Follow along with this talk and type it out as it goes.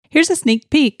Here's a sneak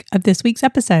peek of this week's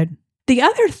episode. The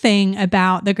other thing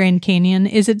about the Grand Canyon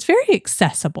is it's very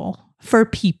accessible for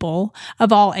people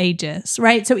of all ages,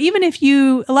 right? So even if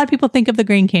a lot of people think of the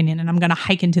Grand Canyon and I'm going to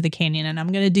hike into the canyon and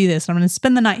I'm going to do this, I'm going to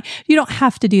spend the night. You don't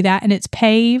have to do that. And it's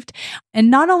paved. And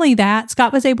not only that,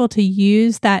 Scott was able to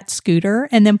use that scooter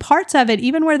and then parts of it,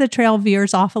 even where the trail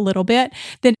veers off a little bit,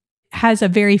 that has a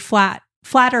very flatter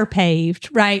paved,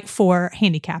 right, for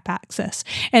handicap access.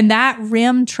 And that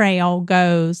rim trail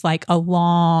goes like a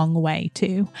long way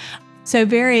too. So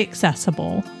very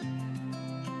accessible.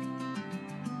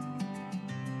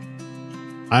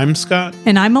 I'm Scott.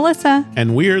 And I'm Melissa.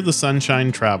 And we are the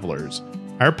Sunshine Travelers.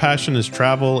 Our passion is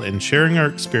travel and sharing our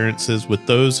experiences with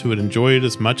those who would enjoy it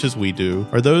as much as we do,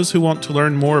 or those who want to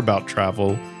learn more about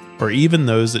travel, or even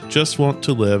those that just want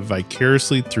to live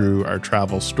vicariously through our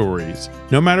travel stories.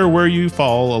 No matter where you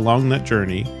fall along that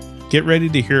journey, get ready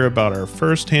to hear about our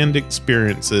first-hand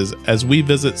experiences as we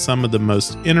visit some of the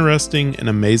most interesting and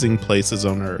amazing places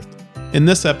on Earth. In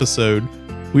this episode,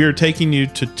 we are taking you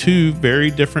to two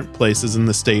very different places in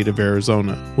the state of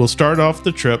Arizona. We'll start off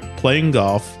the trip playing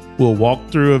golf, we'll walk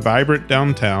through a vibrant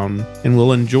downtown, and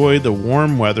we'll enjoy the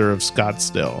warm weather of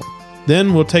Scottsdale.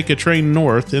 Then we'll take a train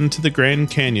north into the Grand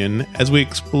Canyon as we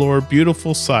explore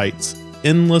beautiful sights,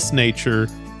 endless nature,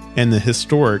 and the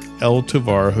historic El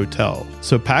Tovar Hotel.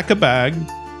 So pack a bag,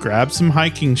 grab some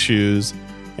hiking shoes,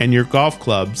 and your golf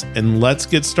clubs, and let's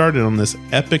get started on this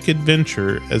epic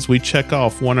adventure as we check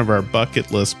off one of our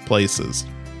bucket list places.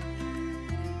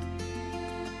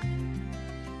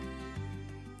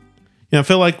 I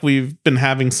feel like we've been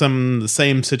having the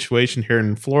same situation here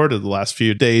in Florida the last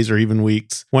few days or even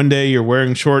weeks. One day you're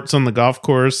wearing shorts on the golf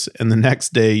course, and the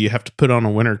next day you have to put on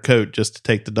a winter coat just to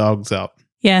take the dogs out.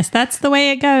 Yes, that's the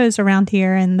way it goes around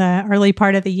here in the early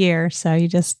part of the year. So you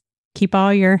just keep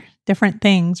all your different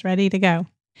things ready to go.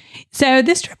 So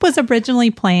this trip was originally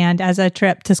planned as a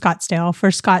trip to Scottsdale for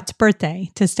Scott's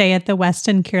birthday to stay at the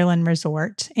Westin Kierland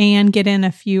Resort and get in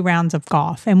a few rounds of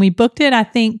golf. And we booked it, I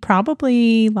think,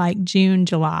 probably like June,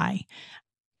 July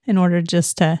in order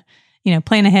just to,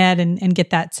 plan ahead and get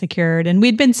that secured. And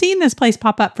we'd been seeing this place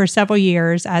pop up for several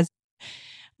years as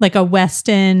like a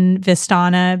Westin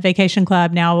Vistana Vacation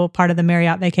Club, now part of the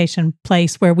Marriott Vacation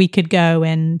Place, where we could go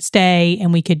and stay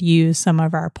and we could use some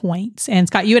of our points. And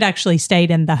Scott, you had actually stayed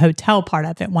in the hotel part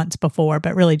of it once before,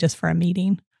 but really just for a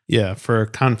meeting. Yeah, for a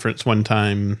conference one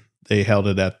time, they held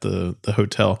it at the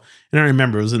hotel. And I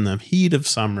remember it was in the heat of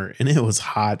summer and it was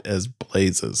hot as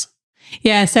blazes.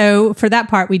 Yeah, so for that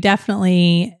part, we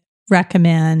definitely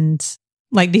recommend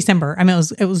like December. I mean,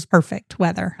 it was perfect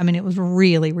weather. I mean, it was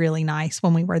really, really nice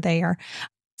when we were there.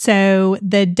 So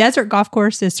the desert golf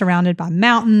course is surrounded by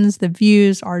mountains. The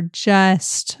views are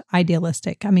just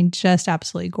idealistic. I mean, just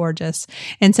absolutely gorgeous.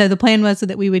 And so the plan was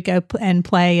that we would go and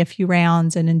play a few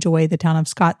rounds and enjoy the town of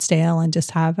Scottsdale and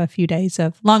just have a few days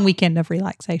of long weekend of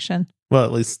relaxation. Well,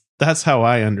 at least that's how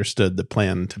I understood the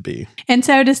plan to be. And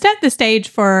so to set the stage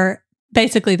for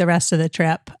basically the rest of the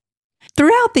trip,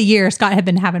 throughout the year, Scott had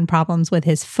been having problems with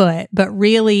his foot, but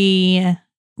really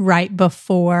right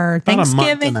before about Thanksgiving,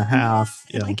 a month and a half,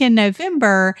 like in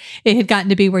November, it had gotten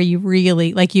to be where you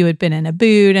really, like you had been in a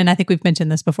boot. And I think we've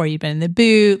mentioned this before, you'd been in the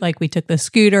boot, like we took the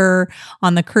scooter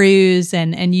on the cruise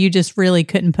and you just really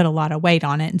couldn't put a lot of weight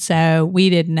on it. And so we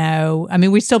didn't know, I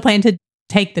mean, we still planned to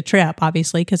take the trip,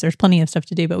 obviously, because there's plenty of stuff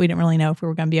to do, but we didn't really know if we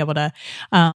were going to be able to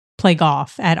play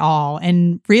golf at all.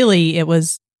 And really it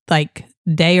was like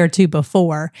day or two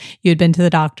before you had been to the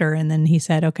doctor and then he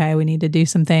said, okay, we need to do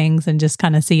some things and just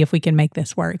kind of see if we can make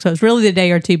this work. So it was really the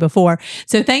day or two before.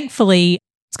 So thankfully,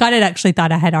 Scott had actually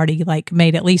thought I had already like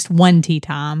made at least one tee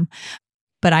time,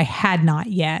 but I had not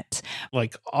yet.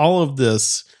 Like all of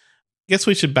this, I guess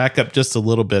we should back up just a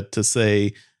little bit to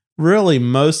say, really,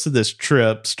 most of this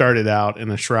trip started out in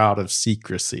a shroud of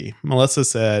secrecy. Melissa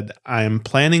said, I am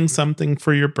planning something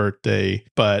for your birthday,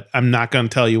 but I'm not going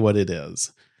to tell you what it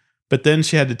is. But then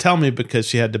she had to tell me because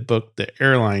she had to book the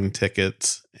airline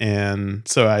tickets. And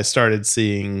so I started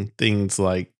seeing things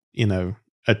like,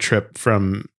 a trip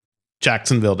from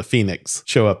Jacksonville to Phoenix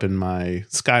show up in my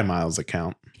Sky Miles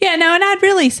account. Yeah, no, and I'd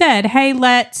really said, hey,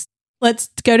 let's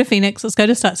go to Phoenix. Let's go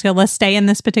to Scottsdale. Let's stay in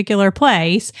this particular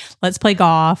place. Let's play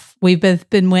golf. We've both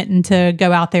been wanting to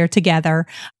go out there together.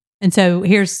 And so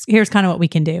here's kind of what we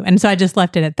can do. And so I just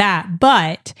left it at that.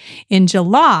 But in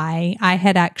July, I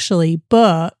had actually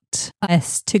booked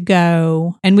us to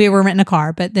go, and we were renting a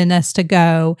car, but then us to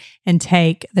go and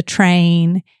take the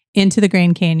train into the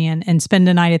Grand Canyon and spend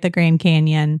a night at the Grand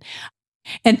Canyon.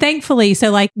 And thankfully, so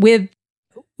like with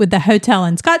the hotel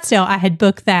in Scottsdale, I had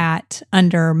booked that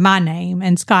under my name,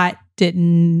 and Scott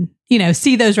didn't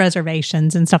see those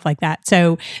reservations and stuff like that.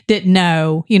 So didn't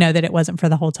know, that it wasn't for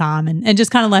the whole time and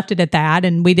just kind of left it at that.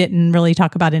 And we didn't really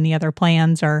talk about any other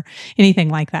plans or anything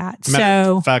like that.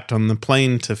 Matter of fact, on the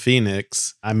plane to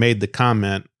Phoenix, I made the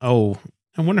comment, oh,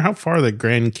 I wonder how far the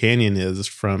Grand Canyon is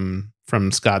from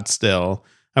Scottsdale.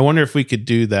 I wonder if we could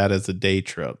do that as a day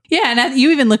trip. Yeah, and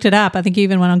you even looked it up. I think you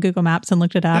even went on Google Maps and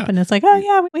looked it up, and it's like, oh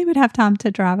yeah, we would have time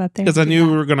to drive up there. Because I knew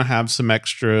we were going to have some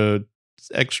extra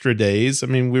days. I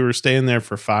mean, we were staying there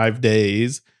for 5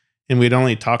 days, and we'd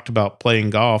only talked about playing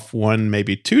golf 1,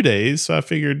 maybe 2 days. So I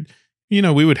figured,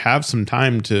 we would have some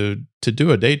time to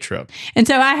do a day trip. And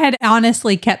so I had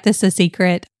honestly kept this a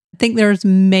secret. I think there's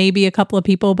maybe a couple of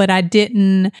people, but I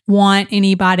didn't want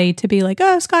anybody to be like,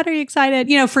 oh, Scott, are you excited?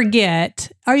 Forget,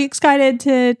 are you excited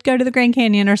to go to the Grand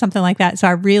Canyon or something like that? So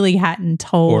I really hadn't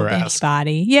told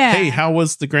anybody. Yeah. Hey, how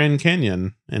was the Grand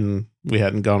Canyon? And we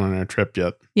hadn't gone on our trip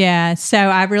yet. Yeah. So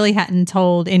I really hadn't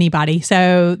told anybody.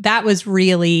 So that was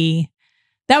really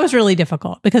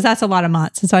difficult because that's a lot of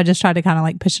months. And so I just tried to kind of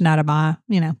like push it out of my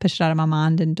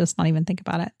mind and just not even think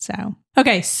about it. So,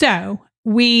 okay. So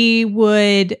we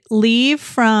would leave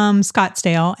from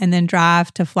Scottsdale and then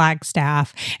drive to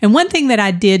Flagstaff. And one thing that I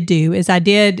did do is I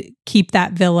did keep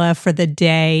that villa for the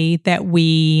day that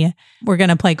we were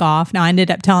going to play golf. Now, I ended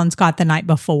up telling Scott the night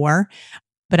before,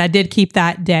 but I did keep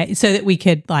that day so that we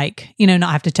could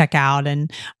not have to check out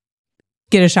and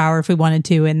get a shower if we wanted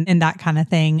to and that kind of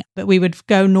thing. But we would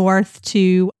go north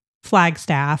to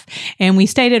Flagstaff and we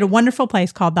stayed at a wonderful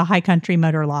place called the High Country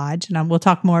Motor Lodge. And we'll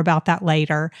talk more about that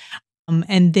later.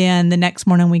 And then the next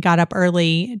morning we got up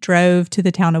early, drove to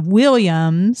the town of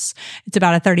Williams. It's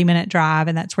about a 30-minute drive,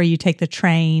 and that's where you take the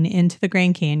train into the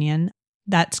Grand Canyon.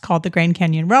 That's called the Grand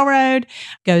Canyon Railroad,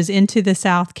 goes into the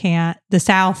south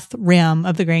rim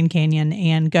of the Grand Canyon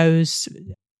and goes,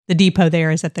 the depot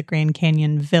there is at the Grand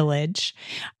Canyon Village.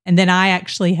 And then I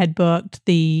actually had booked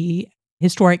the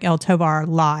historic El Tovar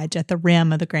Lodge at the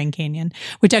rim of the Grand Canyon,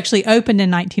 which actually opened in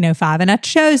 1905. And I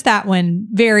chose that one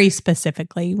very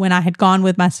specifically. When I had gone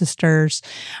with my sisters,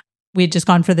 we had just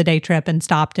gone for the day trip and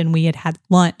stopped and we had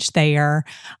lunch there,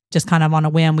 just kind of on a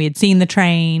whim. We had seen the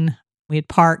train. We had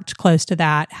parked close to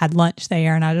that, had lunch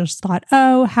there. And I just thought,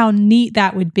 oh, how neat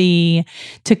that would be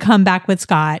to come back with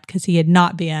Scott, because he had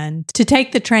not been, to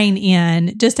take the train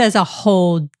in just as a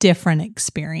whole different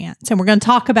experience. And we're going to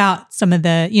talk about some of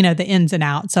the, the ins and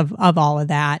outs of all of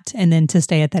that. And then to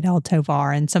stay at that El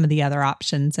Tovar and some of the other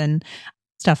options and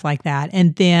stuff like that.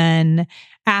 And then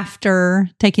after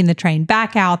taking the train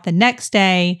back out the next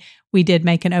day, we did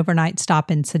make an overnight stop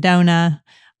in Sedona,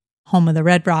 home of the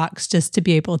Red Rocks, just to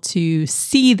be able to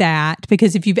see that.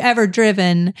 Because if you've ever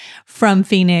driven from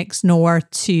Phoenix north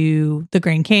to the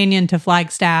Grand Canyon, to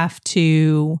Flagstaff,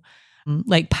 to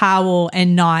Lake Powell,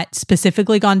 and not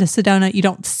specifically gone to Sedona, you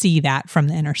don't see that from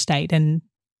the interstate. And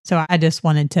so I just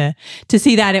wanted to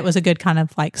see that. It was a good kind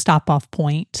of like stop off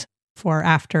point for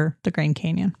after the Grand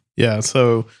Canyon. Yeah.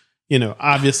 So,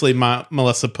 obviously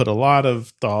Melissa put a lot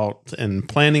of thought and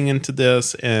planning into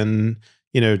this, and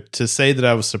to say that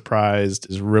I was surprised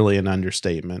is really an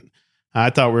understatement. I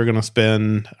thought we were going to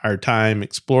spend our time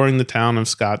exploring the town of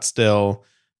Scottsdale.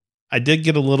 I did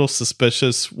get a little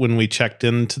suspicious when we checked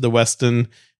into the Westin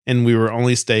and we were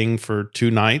only staying for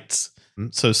 2 nights.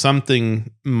 So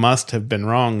something must have been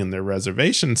wrong in their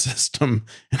reservation system.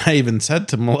 And I even said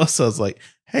to Melissa, I was like,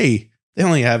 hey, they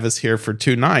only have us here for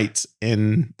 2 nights.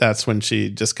 And that's when she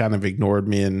just kind of ignored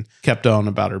me and kept on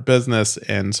about her business.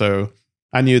 And so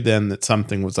I knew then that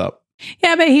something was up.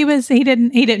 Yeah, but he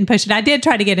didn't push it. I did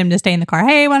try to get him to stay in the car.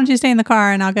 Hey, why don't you stay in the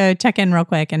car and I'll go check in real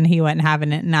quick. And he wasn't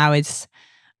having it. And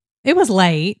it was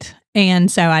late. And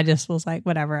so I just was like,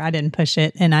 whatever. I didn't push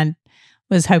it. And I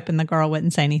was hoping the girl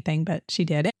wouldn't say anything, but she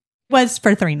did. It was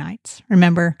for 3 nights,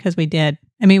 remember? Because we did.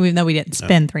 I mean, even though we didn't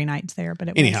spend 3 nights there, but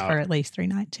it was for at least 3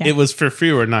 nights. Yeah. It was for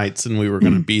fewer nights and we were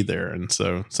going to be there. And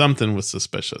so something was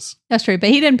suspicious. That's true. But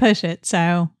he didn't push it.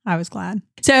 So I was glad.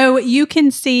 So you can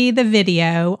see the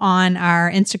video on our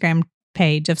Instagram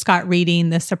page of Scott reading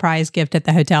the surprise gift at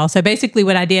the hotel. So basically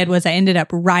what I did was I ended up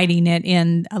writing it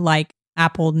in like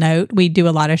Apple Note. We do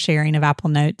a lot of sharing of Apple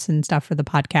Notes and stuff for the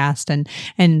podcast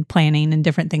and planning and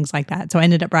different things like that. So I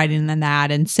ended up writing in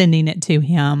that and sending it to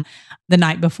him the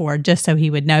night before just so he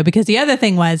would know. Because the other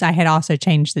thing was I had also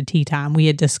changed the tea time. We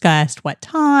had discussed what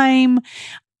time.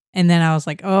 And then I was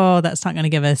like, oh, that's not going to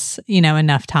give us,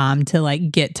 enough time to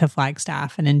like get to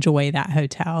Flagstaff and enjoy that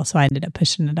hotel. So I ended up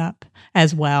pushing it up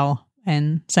as well.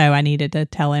 And so I needed to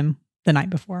tell him the night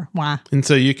before why. And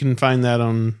so you can find that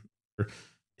on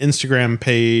Instagram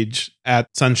page at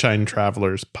Sunshine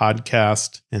Travelers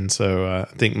Podcast. And so I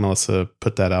think Melissa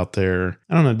put that out there.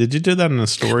 I don't know. Did you do that in a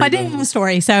story? I did in a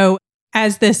story. So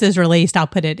as this is released, I'll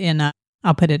put it in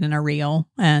a reel.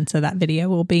 And so that video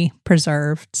will be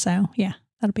preserved. So yeah,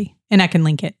 that'll be, and I can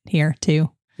link it here too.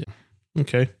 Yeah.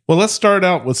 Okay. Well, let's start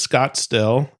out with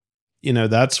Scottsdale.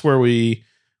 That's where we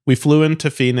flew into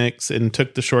Phoenix and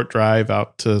took the short drive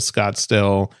out to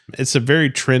Scottsdale. It's a very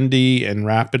trendy and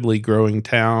rapidly growing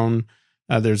town.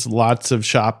 There's lots of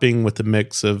shopping with a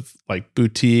mix of like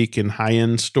boutique and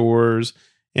high-end stores.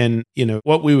 And,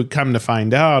 what we would come to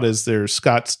find out is there's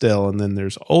Scottsdale and then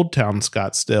there's Old Town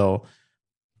Scottsdale.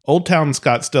 Old Town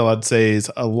Scottsdale, I'd say, is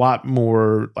a lot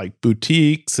more like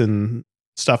boutiques and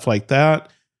stuff like that.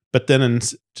 But then in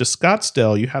just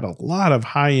Scottsdale, you had a lot of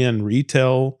high-end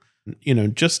retail.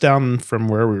 Just down from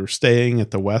where we were staying at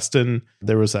the Westin,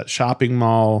 there was that shopping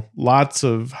mall, lots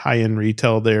of high-end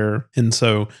retail there. And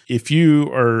so if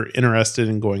you are interested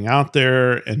in going out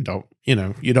there and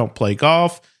you don't play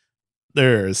golf,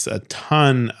 there's a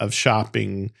ton of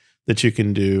shopping that you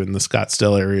can do in the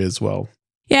Scottsdale area as well.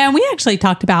 Yeah, and we actually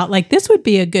talked about like this would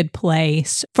be a good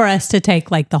place for us to take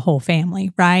like the whole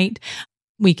family, right?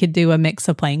 We could do a mix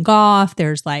of playing golf.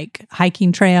 There's like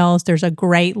hiking trails. There's a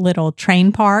great little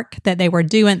train park that they were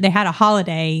doing. They had a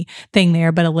holiday thing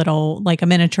there, but a little like a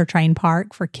miniature train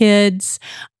park for kids.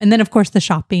 And then of course the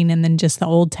shopping and then just the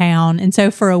old town. And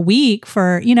so for a week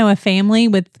for, a family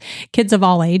with kids of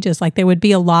all ages, like there would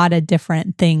be a lot of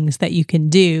different things that you can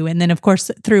do. And then of course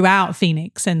throughout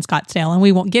Phoenix and Scottsdale, and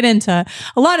we won't get into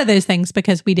a lot of those things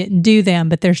because we didn't do them,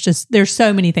 but there's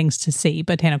so many things to see.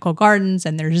 Botanical gardens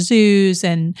and there's zoos.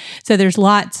 And so there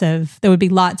would be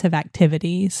lots of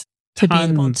activities to be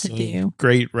able to do.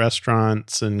 Great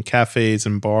restaurants and cafes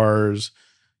and bars,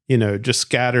 just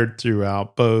scattered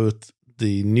throughout both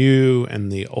the new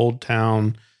and the old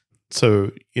town.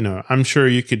 So, I'm sure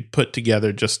you could put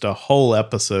together just a whole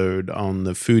episode on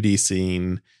the foodie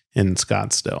scene in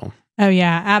Scottsdale. Oh,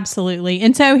 yeah, absolutely.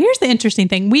 And so here's the interesting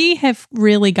thing. We have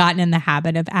really gotten in the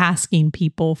habit of asking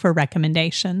people for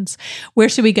recommendations. Where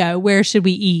should we go? Where should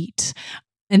we eat?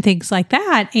 And things like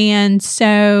that. And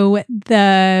so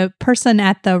the person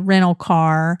at the rental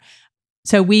car,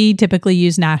 so we typically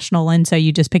use National. And so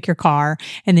you just pick your car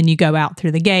and then you go out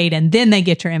through the gate and then they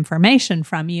get your information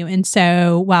from you. And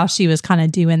so while she was kind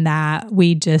of doing that,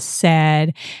 we just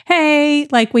said, hey,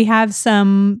 like we have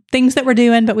some things that we're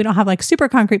doing, but we don't have like super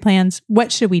concrete plans.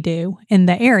 What should we do in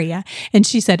the area? And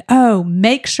she said, oh,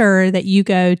 make sure that you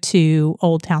go to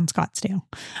Old Town Scottsdale.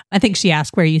 I think she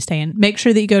asked, where are you staying? Make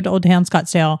sure that you go to Old Town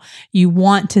Scottsdale. You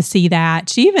want to see that.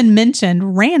 She even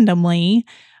mentioned randomly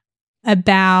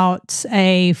about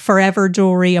a forever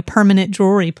jewelry, a permanent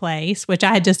jewelry place, which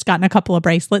I had just gotten a couple of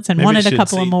bracelets and wanted a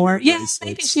couple of more. Yeah,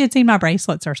 maybe she had seen my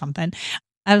bracelets or something.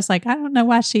 I was like, I don't know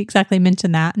why she exactly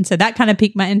mentioned that. And so that kind of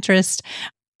piqued my interest.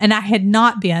 And I had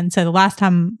not been. So the last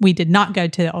time we did not go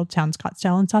to the Old Town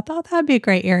Scottsdale. And so I thought that would be a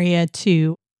great area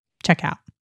to check out.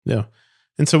 Yeah.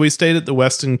 And so we stayed at the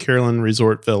Westin Carolyn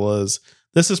Resort Villas.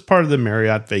 This is part of the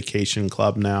Marriott Vacation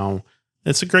Club now.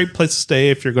 It's a great place to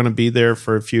stay if you're going to be there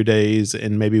for a few days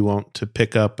and maybe want to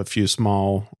pick up a few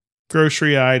small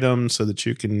grocery items so that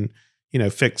you can,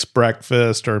 fix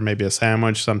breakfast or maybe a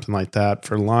sandwich, something like that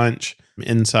for lunch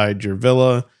inside your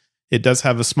villa. It does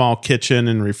have a small kitchen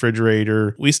and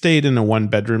refrigerator. We stayed in a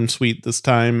 1-bedroom suite this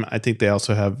time. I think they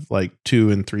also have like 2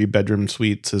 and 3 bedroom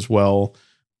suites as well.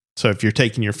 So if you're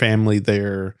taking your family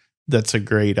there, that's a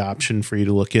great option for you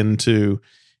to look into.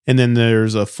 And then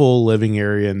there's a full living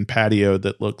area and patio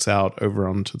that looks out over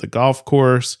onto the golf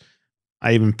course.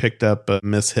 I even picked up a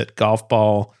mishit golf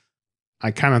ball.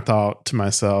 I kind of thought to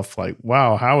myself, like,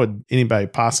 wow, how would anybody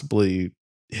possibly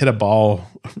hit a ball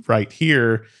right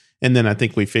here? And then I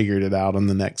think we figured it out on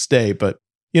the next day. But,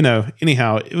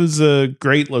 anyhow, it was a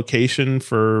great location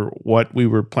for what we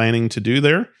were planning to do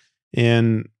there.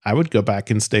 And I would go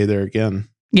back and stay there again.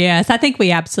 Yes, I think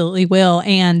we absolutely will.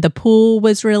 And the pool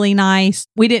was really nice.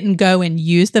 We didn't go and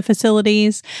use the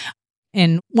facilities.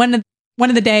 And one of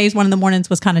the mornings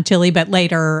was kind of chilly, but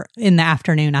later in the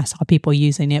afternoon, I saw people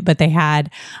using it. But they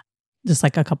had just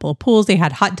like a couple of pools. They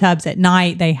had hot tubs at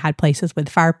night. They had places with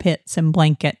fire pits and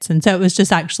blankets. And so it was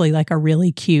just actually like a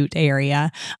really cute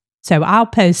area. So I'll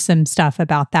post some stuff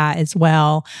about that as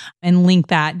well and link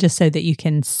that just so that you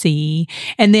can see.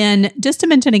 And then just to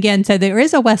mention again, so there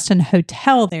is a Westin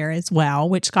hotel there as well,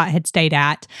 which Scott had stayed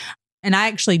at. And I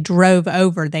actually drove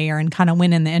over there and kind of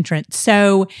went in the entrance.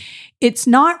 So it's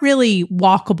not really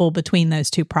walkable between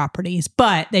those two properties,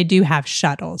 but they do have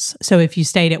shuttles. So if you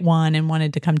stayed at one and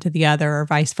wanted to come to the other or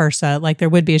vice versa, like there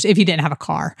would be if you didn't have a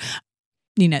car.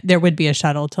 there would be a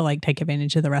shuttle to like take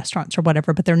advantage of the restaurants or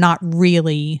whatever, but they're not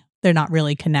really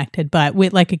connected. But we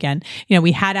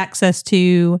we had access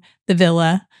to the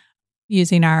villa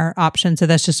using our option. So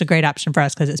that's just a great option for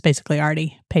us because it's basically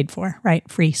already paid for, right?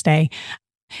 Free stay.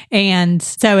 And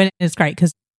so it's great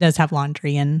because it does have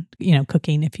laundry and,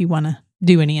 cooking if you want to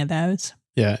do any of those.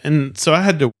 Yeah. And so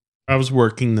I was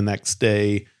working the next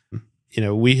day.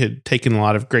 We had taken a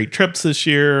lot of great trips this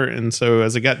year. And so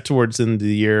as I got towards the end of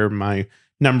the year, my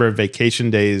number of vacation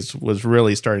days was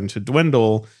really starting to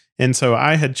dwindle. And so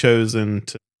I had chosen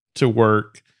to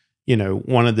work,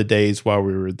 one of the days while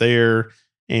we were there.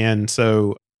 And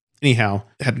so anyhow,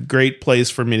 had a great place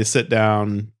for me to sit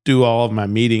down, do all of my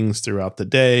meetings throughout the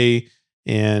day.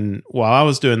 And while I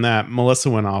was doing that, Melissa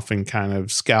went off and kind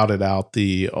of scouted out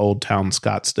the Old Town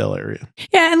Scottsdale area.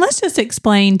 Yeah. And let's just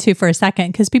explain too for a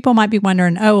second, because people might be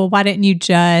wondering, oh, well, why didn't you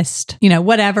just,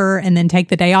 whatever, and then take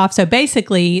the day off? So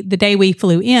basically the day we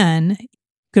flew in,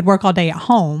 could work all day at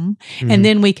home, and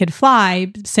then we could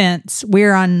fly since we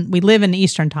live in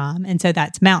Eastern time. And so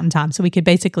that's mountain time. So we could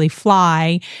basically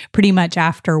fly pretty much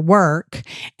after work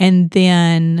and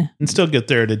still get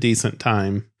there at a decent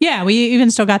time. Yeah, we even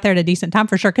still got there at a decent time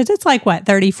for sure. Cause it's like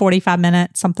 30, 45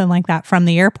 minutes, something like that from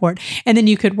the airport. And then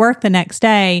you could work the next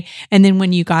day. And then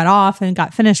when you got off and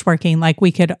got finished working,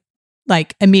 we could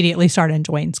immediately start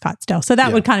enjoying Scottsdale. So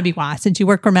that would kind of be why, since you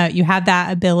work remote, you have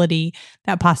that ability,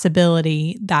 that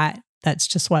possibility, that's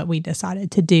just what we decided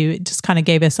to do. It just kind of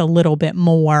gave us a little bit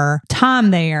more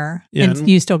time there. Yeah, and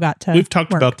you still got to We've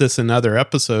talked about this in other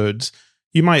episodes.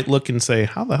 You might look and say,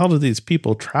 how the hell do these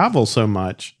people travel so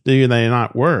much? Do they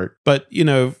not work? But,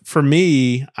 for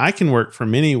me, I can work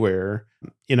from anywhere.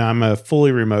 I'm a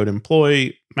fully remote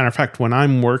employee. Matter of fact, when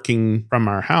I'm working from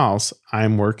our house,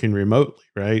 I'm working remotely,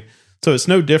 right? So it's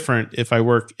no different if I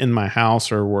work in my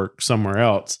house or work somewhere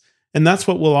else. And that's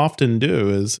what we'll often do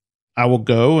is I will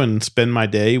go and spend my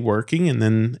day working. And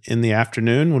then in the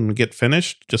afternoon, when we get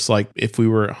finished, just like if we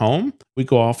were at home, we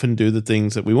go off and do the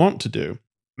things that we want to do.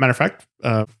 Matter of fact,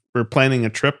 we're planning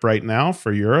a trip right now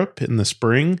for Europe in the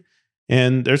spring.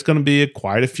 And there's going to be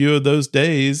quite a few of those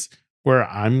days where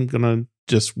I'm going to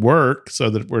just work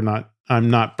so that I'm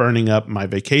not burning up my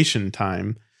vacation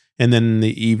time. And then in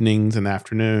the evenings and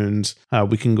afternoons,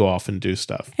 we can go off and do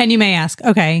stuff. And you may ask,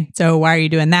 okay, so why are you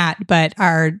doing that? But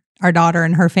our daughter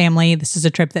and her family, this is a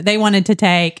trip that they wanted to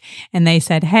take. And they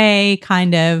said, hey,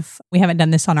 we haven't done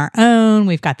this on our own.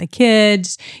 We've got the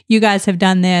kids. You guys have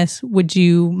done this. Would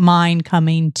you mind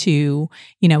coming to,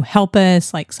 help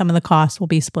us? Some of the costs will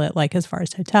be split, as far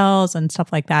as hotels and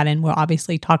stuff like that. And we'll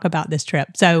obviously talk about this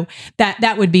trip. So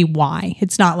that would be why.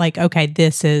 It's not okay,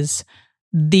 this is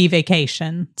the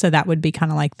vacation. So that would be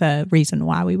kind of the reason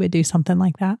why we would do something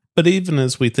like that. But even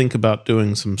as we think about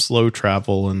doing some slow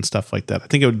travel and stuff like that, I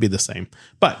think it would be the same.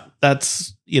 But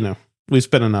that's, we've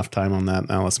spent enough time on that.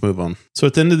 Now let's move on. So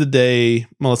at the end of the day,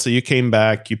 Melissa, you came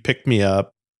back, you picked me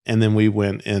up, and then we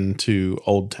went into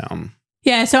Old Town.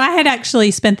 Yeah, so I had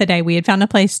actually spent the day. We had found a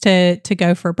place to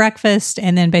go for breakfast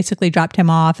and then basically dropped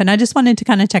him off. And I just wanted to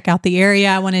kind of check out the area.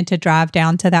 I wanted to drive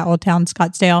down to that Old Town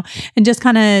Scottsdale and just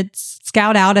kind of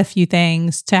scout out a few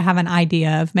things to have an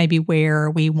idea of maybe where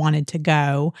we wanted to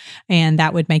go. And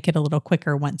that would make it a little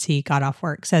quicker once he got off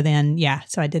work. So then,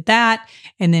 so I did that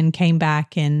and then came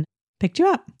back and picked you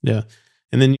up. Yeah.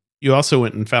 And then you also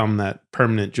went and found that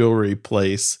permanent jewelry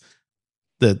place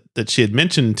that she had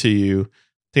mentioned to you.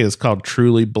 I think it's called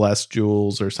Truly Blessed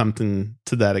Jewels or something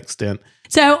to that extent.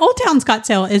 So Old Town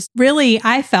Scottsdale is really,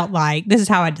 I felt like, this is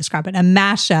how I describe it, a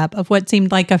mashup of what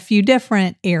seemed like a few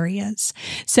different areas.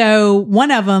 So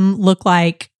one of them looked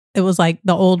like, it was like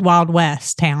the old Wild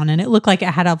West town. And it looked like it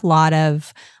had a lot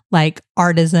of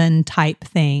artisan type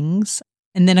things.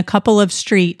 And then a couple of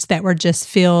streets that were just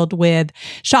filled with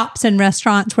shops and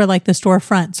restaurants where the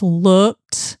storefronts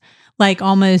looked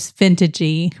almost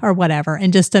vintagey or whatever,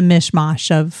 and just a mishmash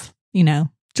of,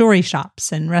 jewelry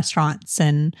shops and restaurants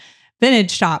and vintage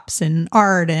shops and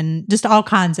art and just all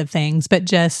kinds of things, but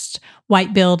just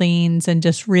white buildings and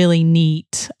just really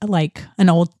neat, an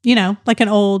old, an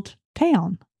old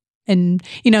town. And,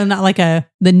 not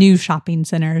the new shopping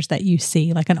centers that you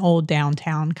see, an old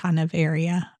downtown kind of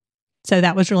area. So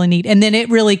that was really neat. And then it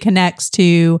really connects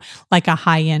to a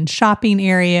high-end shopping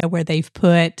area where they've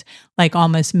put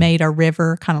almost made a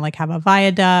river, kind of have a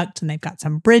viaduct, and they've got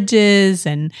some bridges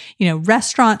and,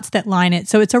 restaurants that line it.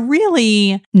 So it's a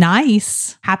really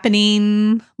nice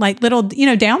happening, little,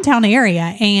 downtown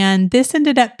area. And this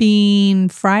ended up being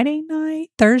Thursday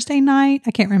night.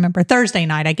 I can't remember. Thursday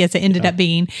night, I guess it ended up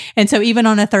being. And so even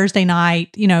on a Thursday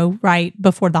night, right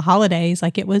before the holidays,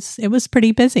 it was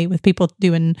pretty busy with people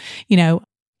doing,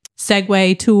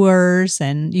 Segway tours,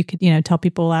 and you could, tell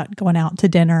people out going out to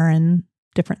dinner and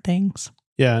different things.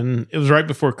 Yeah, and it was right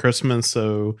before Christmas,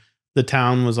 so the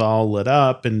town was all lit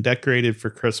up and decorated for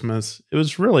Christmas. It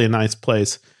was really a nice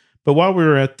place. But while we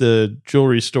were at the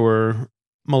jewelry store,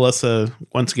 Melissa,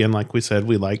 once again, like we said,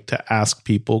 we like to ask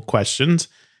people questions.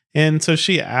 And so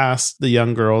she asked the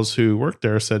young girls who worked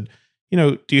there, said,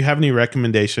 do you have any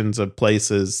recommendations of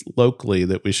places locally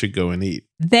that we should go and eat?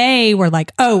 They were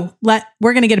like, we're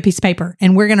going to get a piece of paper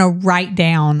and we're going to write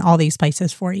down all these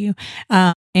places for you.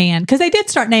 And because they did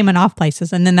start naming off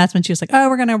places. And then that's when she was like,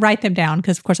 we're going to write them down.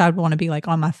 Because, of course, I would want to be like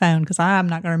on my phone because I'm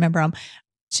not going to remember them.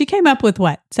 She came up with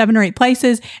 7 or 8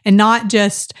 places, and not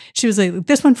just, she was like,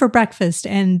 this one for breakfast,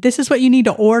 and this is what you need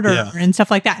to order and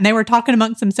stuff like that. And they were talking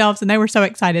amongst themselves, and they were so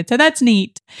excited. So that's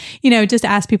neat, just to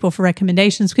ask people for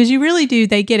recommendations, because you really do,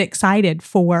 they get excited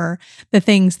for the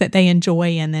things that they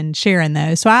enjoy and then sharing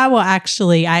those. So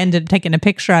I ended up taking a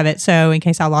picture of it. So in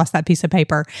case I lost that piece of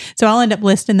paper. So I'll end up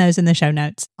listing those in the show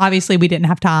notes. Obviously, we didn't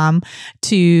have time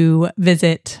to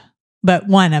visit but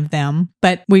one of them.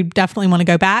 But we definitely want to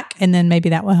go back, and then maybe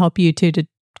that will help you too to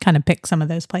kind of pick some of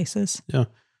those places. Yeah.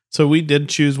 So we did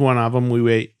choose one of them.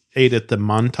 We ate at the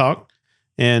Montauk,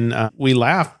 and we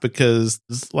laughed because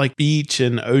it's like beach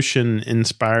and ocean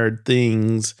inspired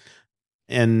things.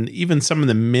 And even some of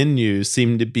the menus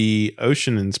seemed to be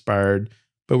ocean inspired,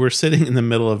 but we're sitting in the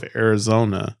middle of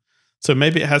Arizona. So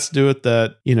maybe it has to do with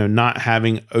that, not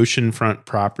having oceanfront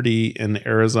property in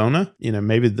Arizona.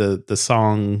 Maybe the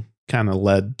song kind of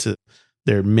led to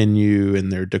their menu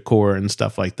and their decor and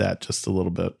stuff like that just a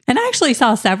little bit. And I actually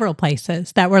saw several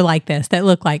places that were like this, that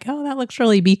looked like, that looks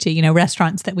really beachy,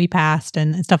 restaurants that we passed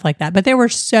and stuff like that. But there were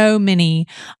so many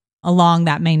along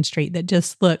that main street that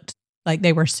just looked like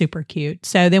they were super cute.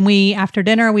 So then after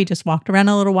dinner, we just walked around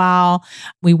a little while.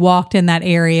 We walked in that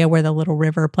area where the little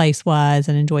river place was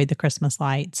and enjoyed the Christmas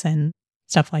lights and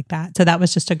stuff like that. So that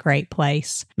was just a great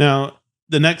place. Now,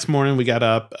 the next morning we got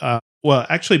up,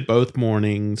 actually both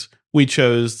mornings we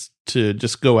chose to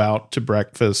just go out to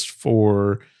breakfast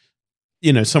for,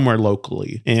 somewhere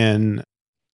locally. And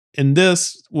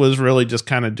this was really just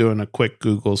kind of doing a quick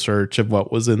Google search of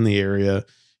what was in the area.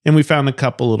 And we found a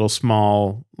couple little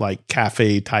small like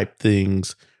cafe type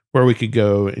things where we could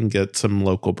go and get some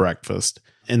local breakfast.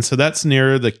 And so that's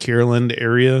near the Kierland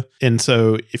area. And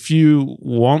so if you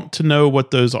want to know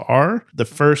what those are, the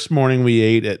first morning we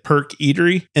ate at Perk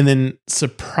Eatery. And then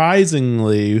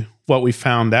surprisingly, what we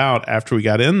found out after we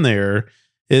got in there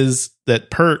is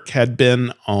that Perk had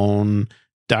been on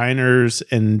diners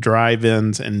and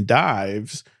drive-ins and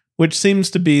dives, which seems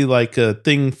to be like a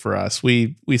thing for us.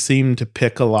 We seem to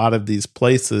pick a lot of these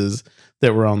places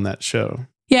that were on that show.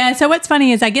 Yeah. So what's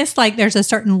funny is I guess like there's a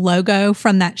certain logo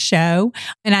from that show,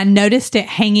 and I noticed it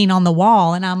hanging on the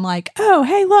wall, and I'm like, oh,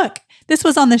 hey, look, this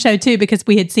was on the show too, because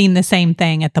we had seen the same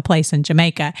thing at the place in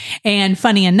Jamaica. And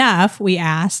funny enough, we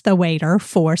asked the waiter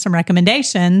for some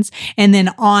recommendations, and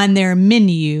then on their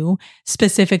menu,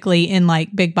 specifically in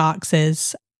like big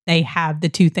boxes, they have the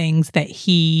 2 things that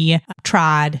he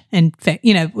tried and,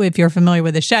 if you're familiar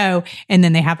with the show, and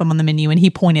then they have them on the menu, and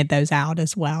he pointed those out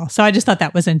as well. So I just thought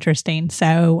that was interesting.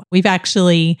 So we've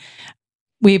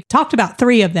talked about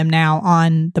 3 of them now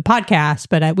on the podcast,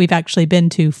 but we've actually been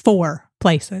to 4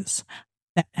 places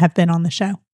that have been on the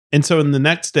show. And so in the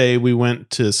next day, we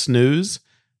went to Snooze.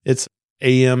 It's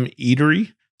AM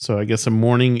Eatery. So I guess a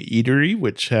morning eatery,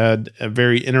 which had a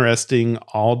very interesting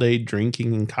all-day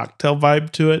drinking and cocktail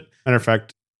vibe to it. Matter of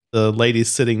fact, the lady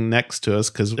sitting next to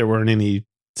us, because there weren't any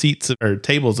seats or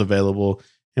tables available,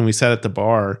 and we sat at the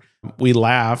bar, we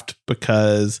laughed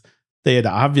because they had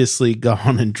obviously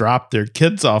gone and dropped their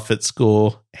kids off at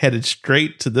school, headed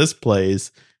straight to this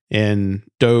place, and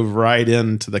dove right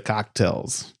into the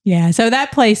cocktails. Yeah, so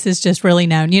that place is just really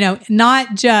known,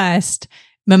 not just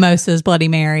mimosas, Bloody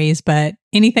Marys, but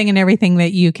anything and everything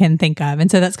that you can think of.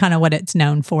 And so that's kind of what it's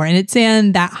known for. And it's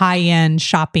in that high-end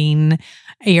shopping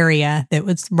area that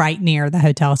was right near the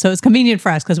hotel. So it's convenient for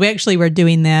us because we actually were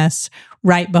doing this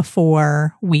right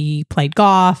before we played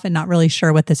golf and not really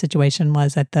sure what the situation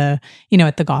was at the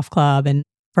golf club and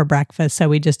for breakfast. So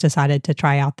we just decided to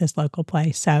try out this local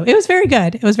place. So it was very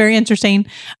good. It was very interesting.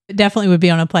 It definitely would be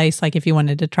on a place like if you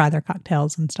wanted to try their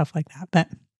cocktails and stuff like that, but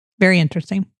very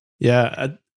interesting. Yeah.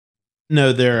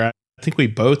 I think we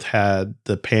both had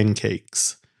the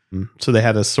pancakes. So they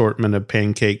had an assortment of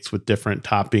pancakes with different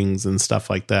toppings and stuff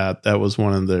like that. That was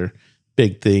one of their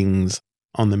big things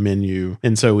on the menu.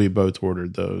 And so we both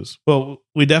ordered those. Well,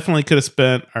 we definitely could have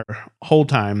spent our whole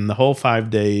time, the whole 5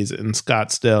 days in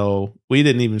Scottsdale. We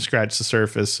didn't even scratch the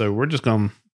surface. So we're just going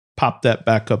to pop that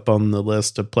back up on the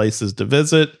list of places to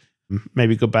visit.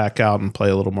 maybe go back out and play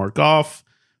a little more golf,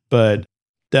 but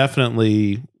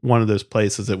definitely one of those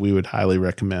places that we would highly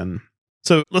recommend.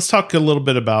 So let's talk a little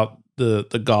bit about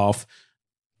the golf.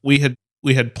 We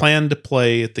had planned to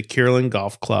play at the Kierland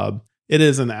Golf Club. It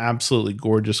is an absolutely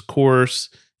gorgeous course.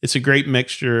 It's a great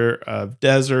mixture of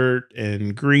desert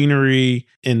and greenery,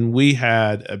 and we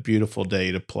had a beautiful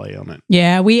day to play on it.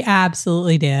 Yeah, we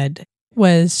absolutely did. It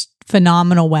was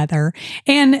phenomenal weather.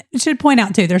 And I should point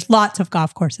out too, there's lots of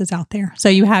golf courses out there. So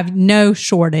you have no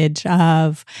shortage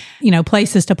of,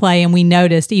 places to play. And we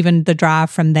noticed even the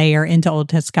drive from there into Old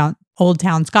Town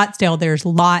Scottsdale, there's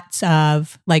lots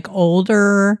of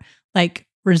older,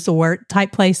 resort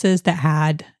type places that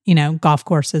had, golf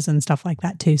courses and stuff like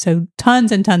that too. So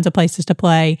tons and tons of places to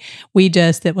play.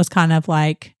 It was kind of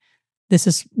like, this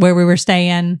is where we were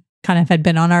staying, kind of had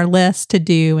been on our list to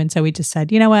do. And so we just said,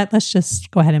 you know what, let's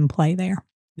just go ahead and play there.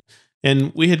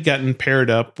 And we had gotten paired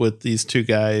up with these two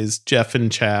guys, Jeff and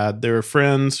Chad. They were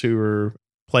friends who were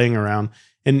playing around.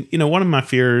 And, one of my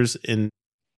fears, and,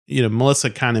 Melissa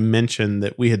kind of mentioned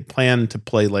that we had planned to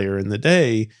play later in the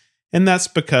day. And that's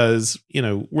because,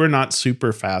 we're not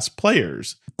super fast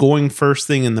players. Going first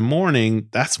thing in the morning,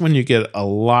 that's when you get a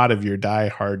lot of your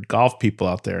diehard golf people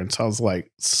out there. And so I was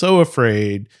so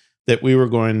afraid that we were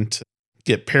going to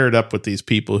get paired up with these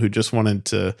people who just wanted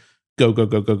to go,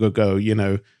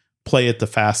 play at the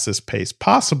fastest pace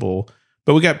possible.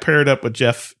 But we got paired up with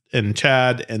Jeff and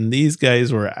Chad, and these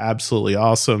guys were absolutely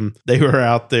awesome. They were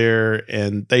out there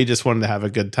and they just wanted to have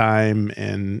a good time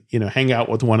and, hang out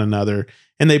with one another.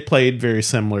 And they played very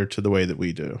similar to the way that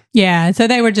we do. Yeah. So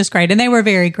they were just great. And they were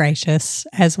very gracious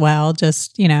as well,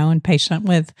 just, and patient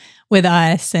with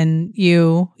us. And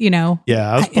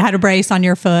I had a brace on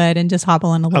your foot and just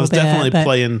hobbling a little bit. I was definitely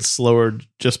playing slower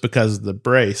just because of the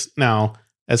brace. Now,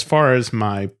 as far as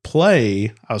my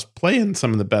play, I was playing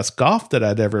some of the best golf that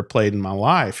I'd ever played in my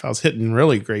life. I was hitting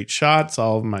really great shots.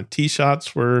 All of my tee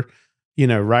shots were,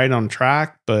 right on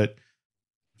track. But,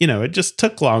 it just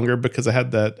took longer because I had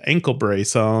that ankle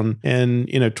brace on. And,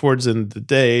 towards the end of the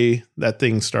day, that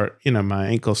thing my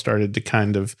ankle started to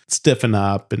kind of stiffen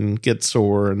up and get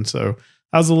sore. And so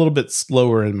I was a little bit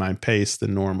slower in my pace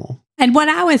than normal. And what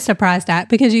I was surprised at,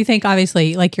 because you think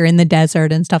obviously you're in the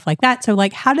desert and stuff like that. So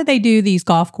how do they do these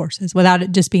golf courses without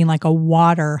it just being like a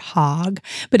water hog?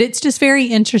 But it's just very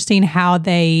interesting how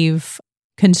they've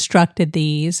constructed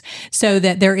these so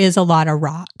that there is a lot of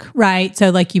rock, right?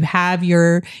 So you have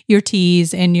your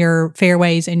tees and your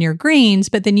fairways and your greens,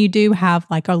 but then you do have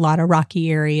a lot of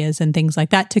rocky areas and things like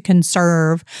that to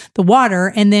conserve the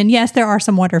water. And then, yes, there are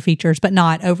some water features, but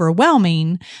not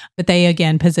overwhelming, but they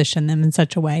again position them in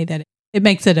such a way that it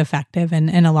makes it effective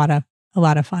and a lot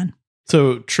of fun.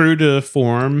 So true to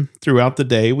form, throughout the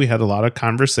day, we had a lot of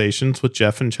conversations with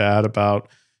Jeff and Chad about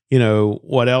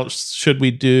what else should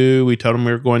we do? We told them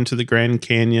we were going to the Grand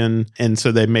Canyon. And so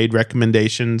they made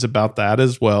recommendations about that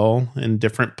as well in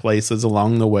different places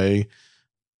along the way.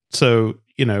 So,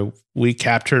 we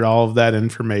captured all of that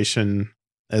information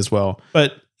as well.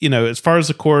 But, as far as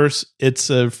the course, it's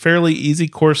a fairly easy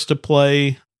course to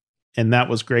play. And that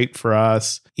was great for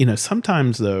us.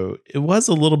 Sometimes though, it was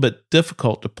a little bit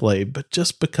difficult to play, but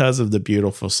just because of the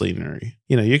beautiful scenery.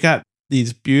 You got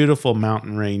these beautiful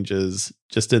mountain ranges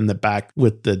just in the back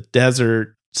with the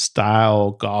desert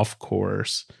style golf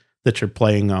course that you're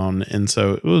playing on. And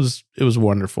so it was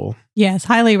wonderful. Yes,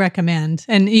 highly recommend.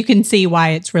 And you can see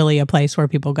why it's really a place where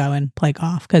people go and play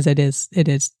golf, because it is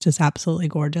just absolutely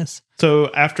gorgeous.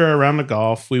 So after our round of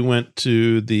golf, we went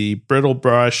to the Brittle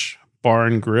Brush Bar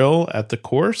and Grill at the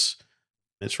course.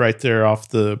 It's right there off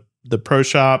the pro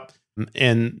shop.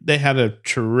 And they had a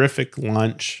terrific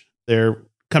lunch there.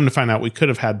 Come to find out, we could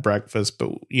have had breakfast, but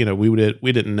we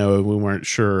didn't know, we weren't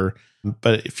sure.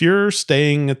 But if you're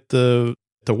staying at the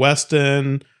West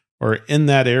End or in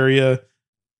that area,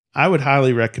 I would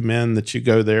highly recommend that you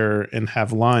go there and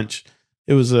have lunch.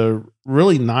 It was a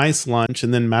really nice lunch,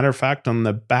 and then matter of fact, on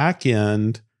the back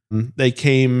end, they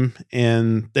came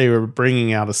and they were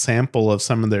bringing out a sample of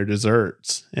some of their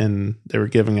desserts, and they were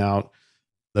giving out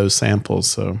those samples.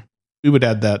 So we would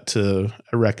add that to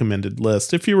a recommended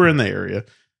list if you were in the area.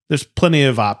 There's plenty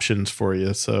of options for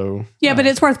you. So yeah, but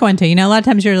it's worth going to. A lot of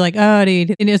times you're like, oh,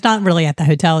 dude, and it's not really at the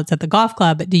hotel; it's at the golf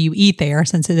club. But do you eat there,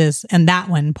 since it is, and that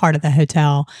one part of the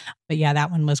hotel? But yeah, that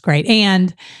one was great,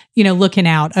 and looking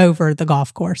out over the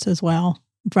golf course as well.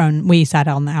 we sat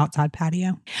on the outside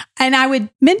patio. And I would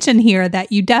mention here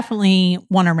that you definitely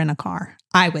want to rent a car,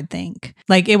 I would think.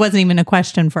 Like, it wasn't even a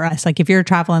question for us. Like, if you're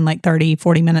traveling like 30,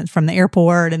 40 minutes from the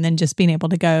airport and then just being able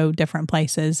to go different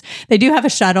places, they do have a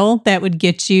shuttle that would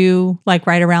get you like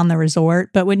right around the resort.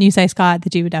 But wouldn't you say, Scott,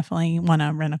 that you would definitely want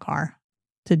to rent a car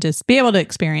to just be able to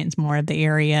experience more of the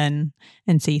area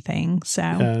and see things? So,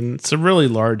 and it's a really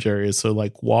large area. So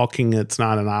like walking, it's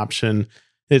not an option.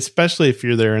 Especially if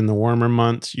you're there in the warmer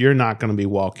months, you're not going to be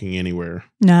walking anywhere.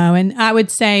 No, and I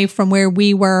would say from where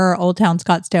we were, Old Town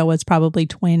Scottsdale was probably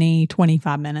 20,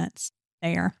 25 minutes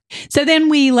there. So then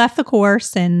we left the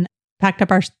course and packed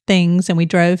up our things and we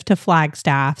drove to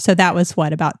Flagstaff. So that was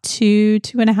about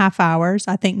 2.5 hours,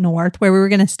 I think, north, where we were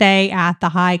going to stay at the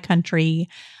High Country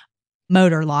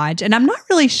Motor Lodge. And I'm not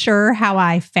really sure how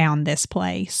I found this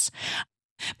place,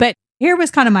 but here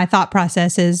was kind of my thought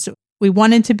process is, we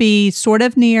wanted to be sort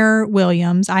of near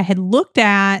Williams. I had looked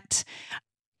at,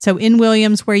 so in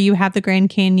Williams, where you have the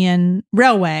Grand Canyon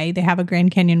Railway, they have a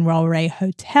Grand Canyon Railway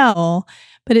hotel,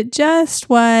 but it just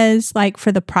was like,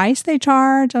 for the price they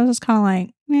charge, I was just kind of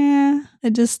like,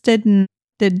 it just didn't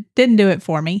do it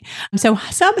for me. So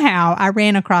somehow I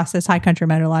ran across this High Country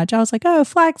Motor Lodge. I was like, oh,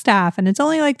 Flagstaff, and it's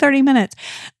only like 30 minutes.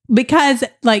 Because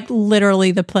like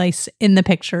literally the place in the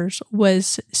pictures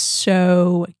was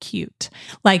so cute.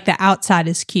 Like the outside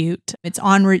is cute. It's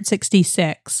on Route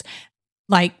 66.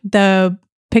 Like the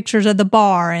pictures of the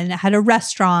bar, and it had a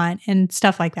restaurant and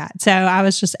stuff like that. So I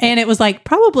was just, and it was like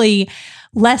probably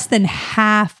less than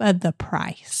half of the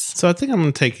price. So I think I'm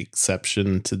going to take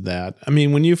exception to that. I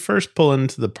mean, when you first pull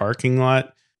into the parking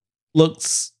lot,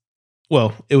 it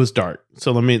was dark.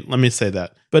 So let me say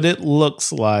that. But it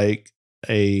looks like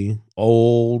a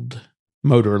old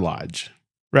motor lodge,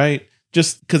 right?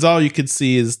 Just because all you could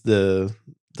see is the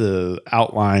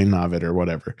outline of it or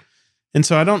whatever. And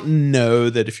so I don't know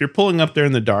that if you're pulling up there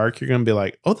in the dark, you're going to be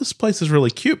like, oh, this place is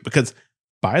really cute. Because,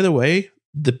 by the way,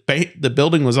 the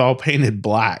building was all painted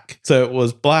black. So it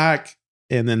was black,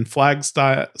 and then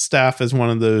Flagstaff is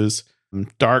one of those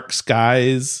dark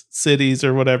skies cities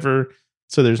or whatever.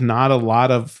 So there's not a lot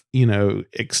of,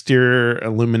 exterior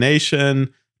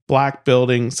illumination, black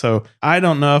building. So I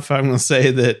don't know if I'm going to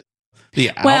say that the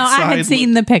outside. Well, I had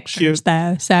seen the pictures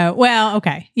though. So,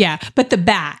 okay. Yeah. But the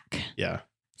back. Yeah.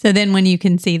 So then when you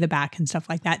can see the back and stuff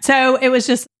like that. So it was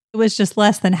just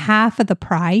less than half of the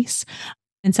price.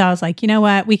 And so I was like, you know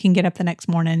what? We can get up the next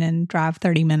morning and drive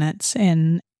 30 minutes.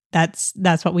 And that's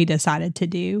what we decided to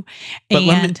do.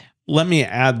 But let me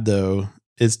add though,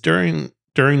 is during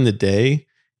the day,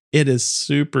 it is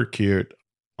super cute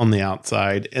on the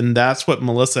outside. And that's what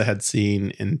Melissa had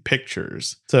seen in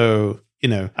pictures. So,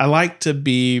 I like to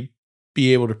be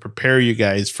able to prepare you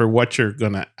guys for what you're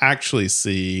going to actually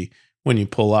see when you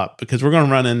pull up, because we're going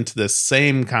to run into this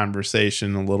same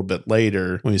conversation a little bit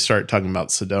later when we start talking about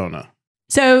Sedona.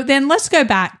 So then let's go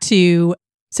back to,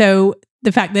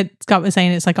 the fact that Scott was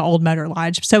saying it's like an old motor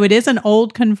lodge. So it is an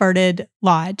old converted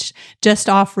lodge just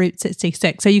off Route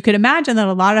 66. So you could imagine that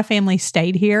a lot of families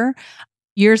stayed here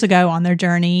years ago on their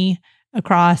journey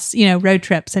across, road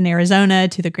trips in Arizona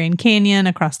to the Grand Canyon,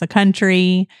 across the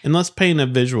country. And let's paint a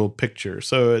visual picture.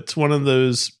 So it's one of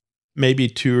those maybe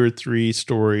 2 or 3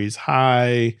 stories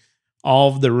high. All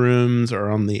of the rooms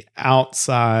are on the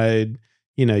outside.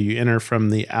 You enter from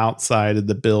the outside of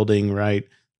the building, right?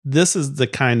 This is the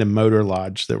kind of motor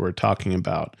lodge that we're talking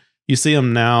about. You see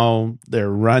them now,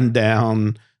 they're run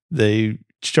down. They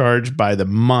charge by the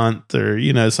month or,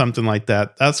 something like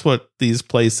that. That's what these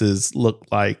places look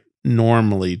like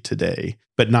normally today,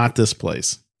 but not this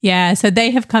place. Yeah. So they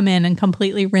have come in and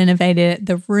completely renovated it.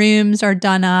 The rooms are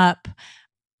done up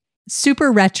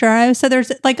super retro. So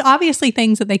there's like obviously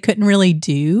things that they couldn't really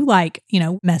do, like,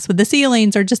 mess with the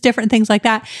ceilings or just different things like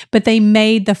that. But they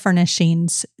made the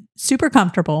furnishings super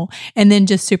comfortable and then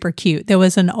just super cute. There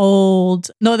was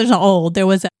there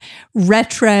was a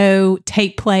retro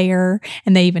tape player,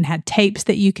 and they even had tapes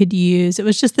that you could use. It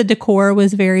was just the decor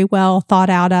was very well thought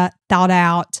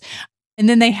out. And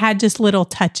then they had just little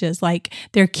touches, like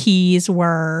their keys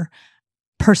were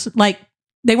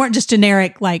they weren't just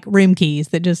generic like room keys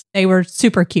they were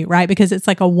super cute, right? Because it's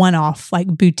like a one-off like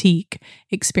boutique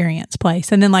experience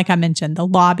place. And then like I mentioned, the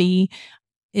lobby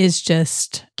is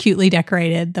just cutely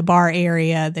decorated. The bar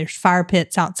area, there's fire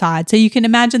pits outside. So you can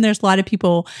imagine there's a lot of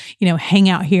people, hang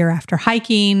out here after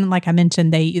hiking. Like I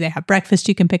mentioned, they have breakfast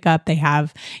you can pick up. They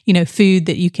have, food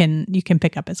that you can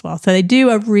pick up as well. So they do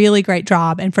a really great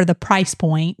job. And for the price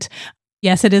point,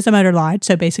 yes, it is a motor lodge.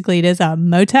 So basically it is a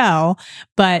motel,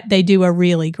 but they do a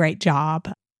really great job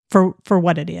for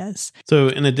what it is. So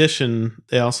in addition,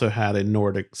 they also had a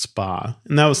Nordic spa.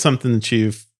 And that was something that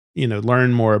you've,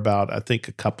 learned more about, I think,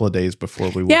 a couple of days before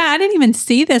we went. Yeah, I didn't even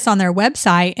see this on their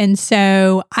website. And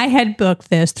so I had booked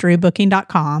this through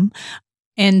booking.com.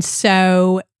 And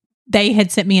so they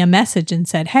had sent me a message and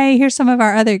said, hey, here's some of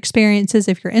our other experiences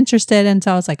if you're interested. And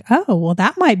so I was like, oh, well,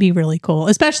 that might be really cool,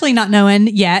 especially not knowing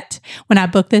yet when I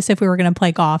booked this if we were going to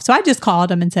play golf. So I just called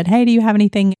them and said, hey, do you have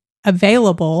anything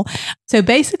available? So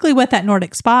basically what that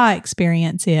Nordic spa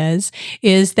experience is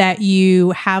that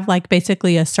you have like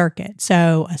basically a circuit.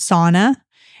 So a sauna,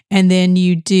 and then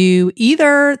you do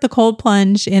either the cold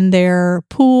plunge in their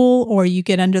pool or you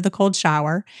get under the cold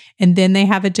shower, and then they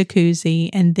have a jacuzzi,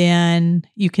 and then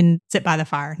you can sit by the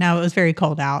fire. Now it was very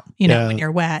cold out, when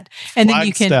you're wet. And then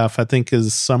you can Flagstaff, I think,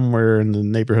 is somewhere in the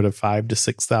neighborhood of 5,000 to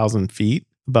 6,000 feet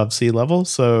above sea level.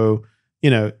 So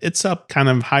it's up kind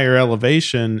of higher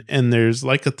elevation, and there's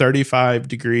like a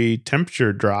 35-degree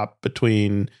temperature drop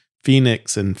between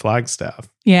Phoenix and Flagstaff.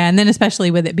 Yeah, and then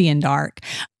especially with it being dark.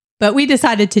 But we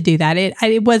decided to do that.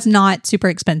 It was not super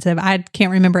expensive. I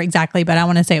can't remember exactly, but I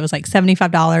want to say it was like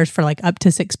 $75 for like up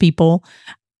to 6 people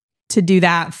to do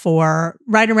that for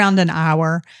right around an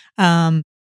hour.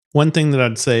 One thing that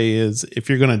I'd say is if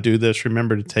you're going to do this,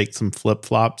 remember to take some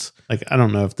flip-flops. Like, I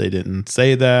don't know if they didn't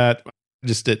say that.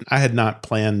 I had not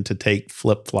planned to take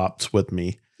flip-flops with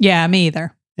me. Yeah, me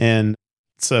either. And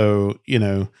so,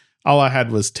 all I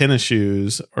had was tennis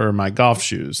shoes or my golf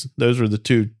shoes. Those were the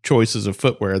two choices of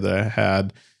footwear that I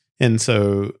had. And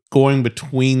so going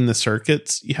between the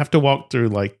circuits, you have to walk through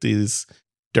like these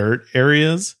dirt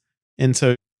areas. And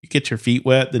so you get your feet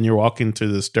wet, then you're walking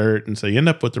through this dirt. And so you end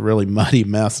up with a really muddy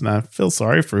mess. And I feel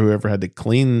sorry for whoever had to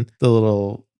clean the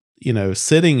little,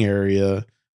 sitting area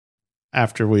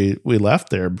after we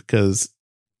left there, because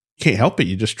you can't help it.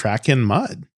 You just track in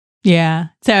mud. Yeah.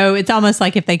 So it's almost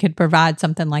like if they could provide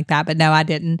something like that, but no, I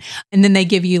didn't. And then they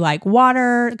give you like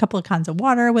water, a couple of kinds of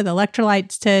water with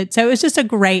electrolytes so it was just a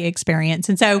great experience.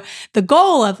 And so the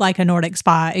goal of like a Nordic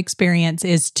spa experience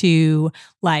is to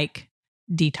like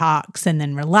detox and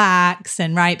then relax,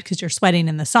 and right, because you're sweating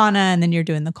in the sauna and then you're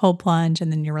doing the cold plunge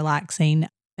and then you're relaxing.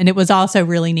 And it was also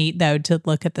really neat, though, to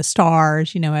look at the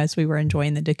stars, as we were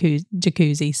enjoying the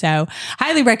jacuzzi. So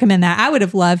highly recommend that. I would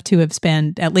have loved to have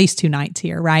spent at least 2 nights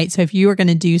here, right? So if you were going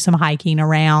to do some hiking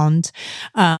around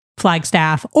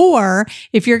Flagstaff, or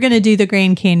if you're going to do the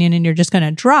Grand Canyon and you're just going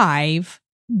to drive,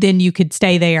 then you could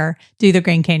stay there, do the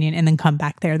Grand Canyon, and then come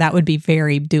back there. That would be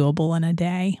very doable in a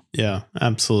day. Yeah,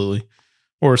 absolutely.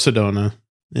 Or Sedona.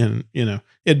 And,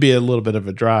 it'd be a little bit of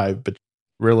a drive, but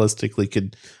realistically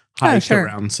could hike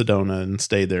around Sedona and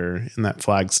stay there in that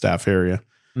Flagstaff area.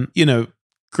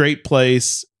 Great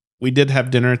place. We did have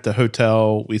dinner at the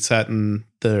hotel. We sat in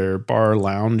their bar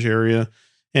lounge area,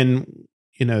 and,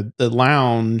 the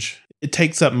lounge, it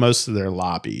takes up most of their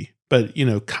lobby, but,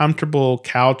 comfortable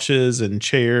couches and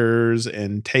chairs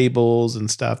and tables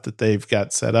and stuff that they've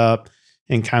got set up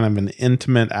in kind of an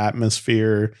intimate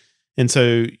atmosphere. And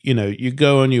so, you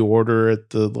go and you order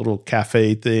at the little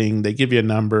cafe thing. They give you a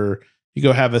number. You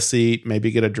go have a seat,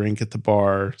 maybe get a drink at the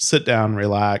bar, sit down,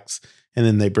 relax, and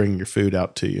then they bring your food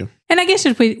out to you. And I guess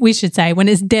we should say, when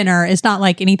it's dinner, it's not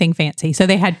like anything fancy. So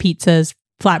they had pizzas,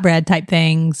 flatbread type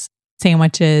things,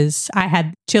 sandwiches. I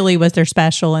had chili was their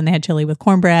special, and they had chili with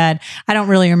cornbread. I don't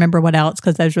really remember what else,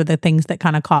 because those were the things that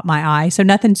kind of caught my eye. So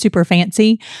nothing super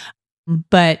fancy.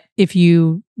 But if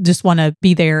you just want to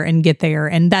be there and get there,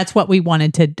 and that's what we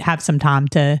wanted, to have some time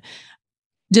to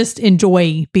just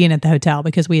enjoy being at the hotel,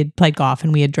 because we had played golf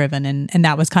and we had driven, and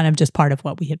that was kind of just part of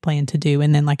what we had planned to do.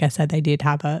 And then, like I said, they did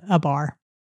have a bar.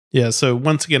 Yeah. So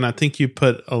once again, I think you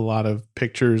put a lot of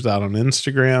pictures out on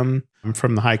Instagram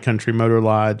from the High Country Motor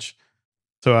Lodge.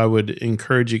 So I would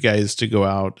encourage you guys to go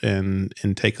out and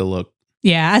take a look.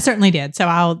 Yeah, I certainly did. So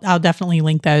I'll definitely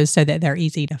link those so that they're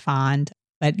easy to find.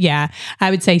 But yeah, I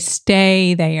would say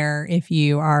stay there if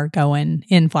you are going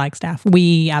in Flagstaff.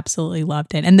 We absolutely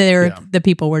loved it. And the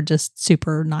people were just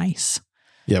super nice.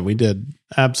 Yeah, we did.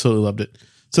 Absolutely loved it.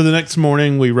 So the next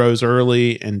morning we rose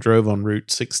early and drove on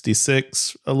Route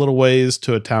 66 a little ways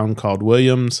to a town called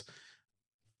Williams.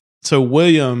 So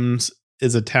Williams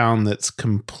is a town that's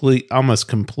almost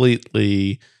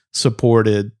completely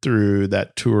supported through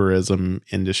that tourism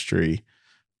industry.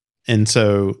 And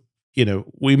so,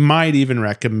 we might even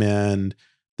recommend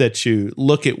that you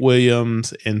look at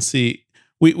Williams and see.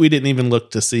 We didn't even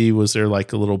look to see, was there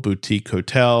like a little boutique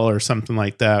hotel or something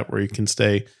like that where you can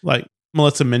stay. Like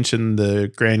Melissa mentioned,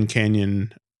 the Grand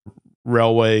Canyon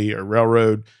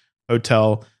Railroad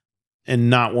Hotel, and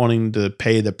not wanting to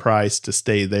pay the price to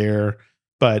stay there.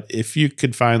 But if you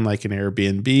could find like an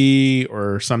Airbnb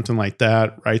or something like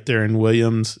that right there in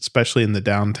Williams, especially in the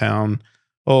downtown,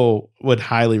 would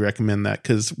highly recommend that,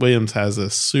 because Williams has a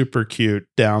super cute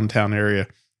downtown area.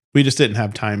 We just didn't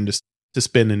have time to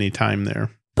spend any time there.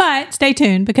 But stay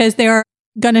tuned, because they are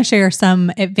going to share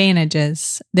some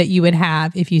advantages that you would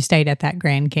have if you stayed at that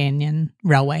Grand Canyon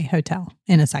Railway Hotel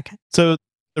in a second. So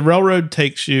the railroad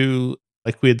takes you,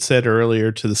 like we had said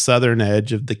earlier, to the southern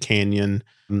edge of the canyon.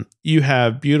 You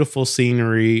have beautiful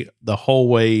scenery the whole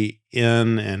way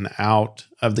in and out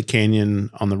of the canyon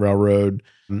on the railroad.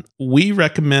 We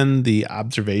recommend the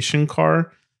observation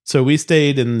car. So we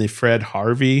stayed in the Fred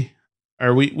Harvey,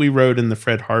 or we rode in the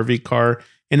Fred Harvey car,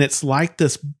 and it's like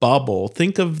this bubble.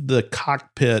 Think of the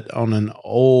cockpit on an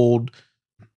old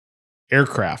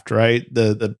aircraft, right?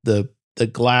 The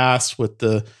glass with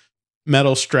the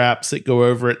metal straps that go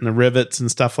over it and the rivets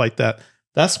and stuff like that.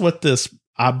 That's what this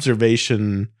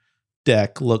observation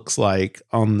deck looks like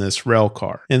on this rail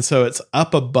car. And so it's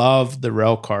up above the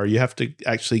rail car. You have to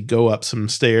actually go up some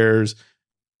stairs.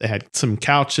 They had some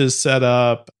couches set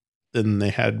up, then they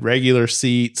had regular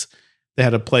seats. They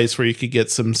had a place where you could get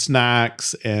some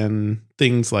snacks and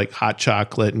things like hot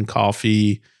chocolate and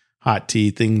coffee, hot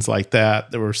tea, things like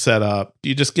that were set up.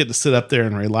 You just get to sit up there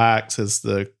and relax as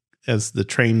the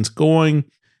train's going.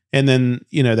 And then,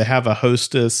 they have a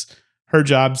hostess. Her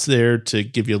job's there to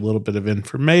give you a little bit of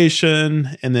information,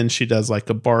 and then she does like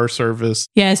a bar service.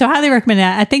 Yeah, so highly recommend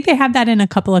that. I think they have that in a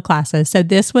couple of classes. So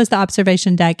this was the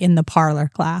observation deck in the parlor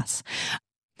class.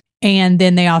 And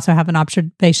then they also have an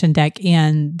observation deck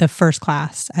in the first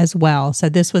class as well. So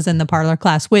this was in the parlor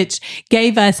class, which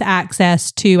gave us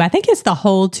access to, I think it's the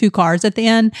whole 2 cars at the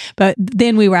end, but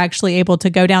then we were actually able to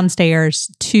go downstairs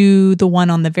to the one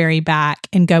on the very back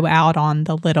and go out on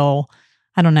the little,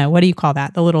 I don't know, what do you call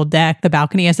that? The little deck, the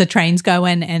balcony as the train's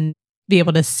going, and be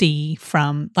able to see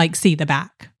see the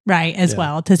back, right? As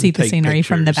well, to see the scenery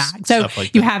from the back. So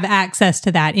like you have access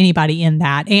to that, anybody in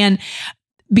that. And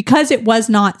because it was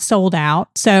not sold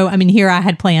out. So, here I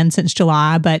had planned since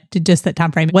July, but just that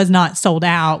time frame was not sold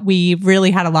out. We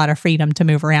really had a lot of freedom to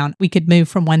move around. We could move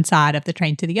from one side of the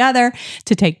train to the other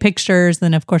to take pictures,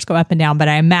 then of course go up and down. But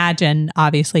I imagine,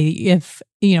 obviously, if,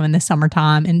 in the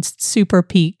summertime and super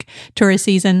peak tourist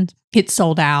season, it's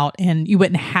sold out and you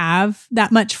wouldn't have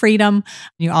that much freedom.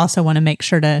 You also want to make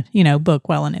sure to, book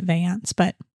well in advance.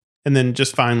 And then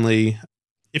just finally,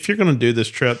 if you're going to do this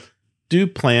trip, do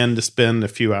plan to spend a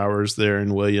few hours there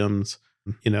in Williams.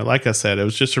 Like I said, it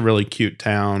was just a really cute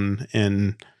town.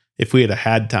 And if we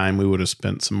had time, we would have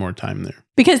spent some more time there.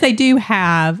 Because they do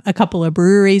have a couple of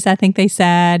breweries, I think they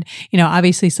said,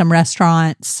 obviously some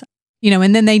restaurants,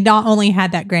 and then they not only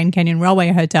had that Grand Canyon Railway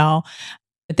Hotel,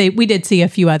 but we did see a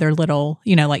few other little,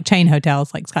 like chain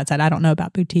hotels, like Scott said. I don't know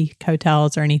about boutique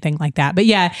hotels or anything like that. But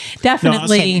yeah, definitely. No, I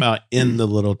was talking about in the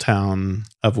little town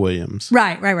of Williams.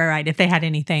 Right. If they had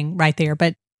anything right there.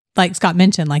 But like Scott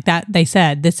mentioned, like that, they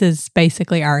said, this is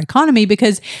basically our economy,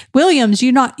 because Williams,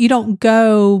 you don't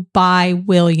go by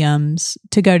Williams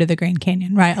to go to the Grand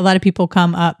Canyon, right? A lot of people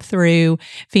come up through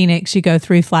Phoenix, you go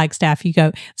through Flagstaff,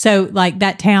 so like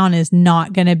that town is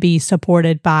not going to be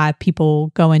supported by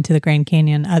people going to the Grand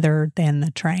Canyon other than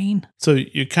the train. So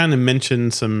you kind of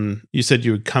mentioned you said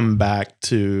you would come back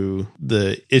to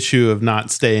the issue of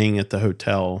not staying at the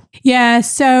hotel. Yeah.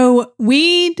 So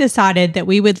we decided that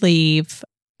we would leave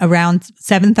around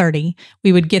 7:30.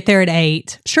 We would get there at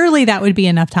 8. Surely that would be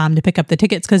enough time to pick up the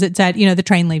tickets, because it said, the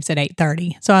train leaves at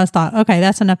 8:30. So I thought, okay,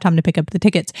 that's enough time to pick up the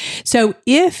tickets. So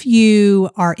if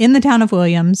you are in the town of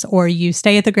Williams or you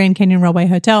stay at the Grand Canyon Railway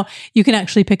Hotel, you can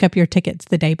actually pick up your tickets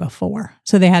the day before.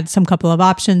 So they had some couple of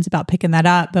options about picking that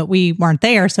up, but we weren't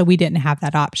there, so we didn't have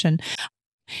that option.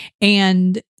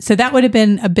 And so that would have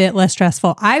been a bit less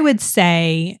stressful. I would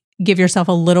say give yourself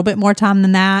a little bit more time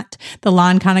than that. The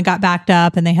line kind of got backed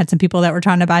up and they had some people that were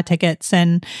trying to buy tickets.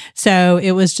 And so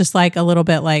it was just like a little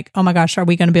bit like, oh my gosh, are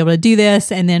we going to be able to do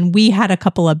this? And then we had a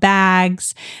couple of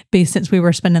bags since we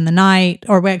were spending the night,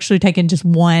 or we actually taken just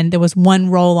one. There was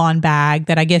one roll-on bag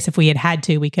that I guess if we had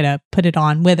to, we could have put it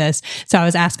on with us. So I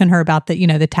was asking her about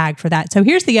the tag for that. So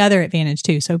here's the other advantage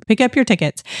too. So pick up your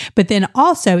tickets. But then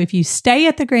also if you stay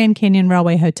at the Grand Canyon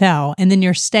Railway Hotel and then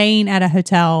you're staying at a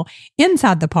hotel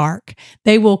inside the park,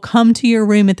 they will come to your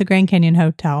room at the Grand Canyon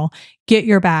Hotel, get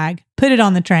your bag, put it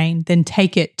on the train, then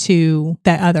take it to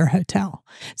that other hotel.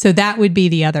 So that would be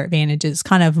the other advantage. It's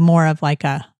kind of more of like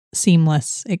a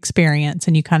seamless experience,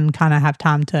 and you can kind of have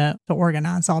time to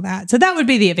organize all that. So that would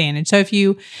be the advantage. So if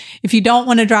you don't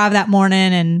want to drive that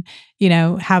morning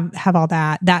and have all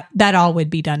that all would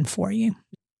be done for you.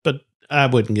 But I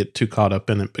wouldn't get too caught up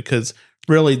in it, because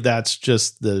Really, that's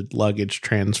just the luggage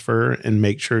transfer and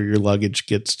make sure your luggage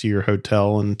gets to your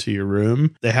hotel and to your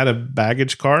room. They had a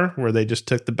baggage car where they just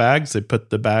took the bags, they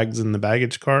put the bags in the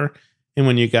baggage car. And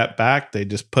when you got back, they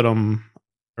just put them,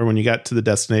 or when you got to the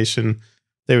destination,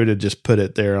 they would have just put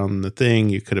it there on the thing.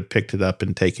 You could have picked it up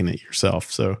and taken it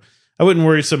yourself. So I wouldn't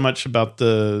worry so much about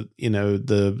the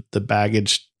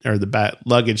baggage or the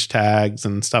luggage tags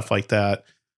and stuff like that.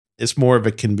 It's more of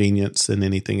a convenience than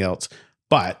anything else.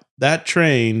 But that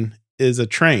train is a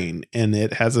train and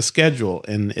it has a schedule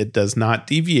and it does not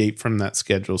deviate from that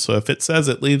schedule. So if it says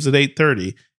it leaves at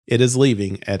 8:30, it is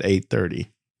leaving at 8:30.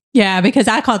 Yeah, because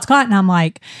I called Scott and I'm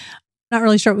like, not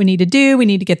really sure what we need to do. We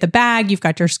need to get the bag. You've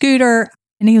got your scooter.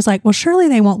 And he was like, well, surely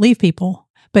they won't leave people,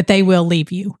 but they will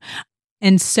leave you.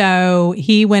 And so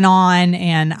he went on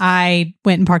and I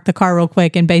went and parked the car real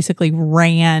quick and basically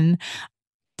ran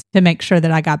to make sure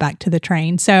that I got back to the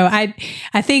train. So I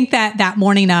think that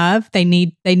morning of, they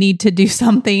need to do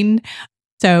something.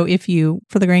 So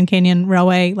for the Grand Canyon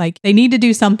Railway, like they need to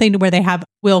do something to where they have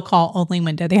will call only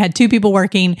window. They had 2 people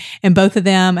working and both of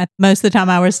them, at most of the time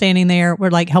I was standing there, were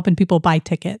like helping people buy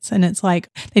tickets. And it's like,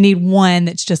 they need one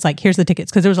that's just like, here's the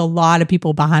tickets. Cause there was a lot of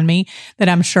people behind me that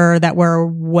I'm sure that were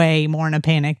way more in a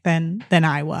panic than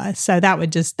I was. So that was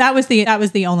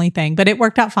the only thing, but it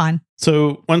worked out fine.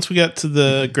 So once we got to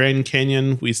the Grand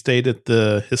Canyon, we stayed at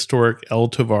the historic El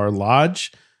Tovar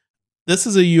Lodge. This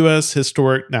is a U.S.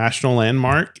 historic national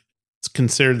landmark. It's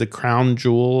considered the crown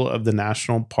jewel of the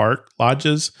national park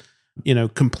lodges,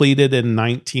 completed in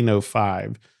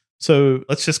 1905. So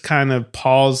let's just kind of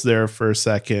pause there for a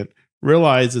second.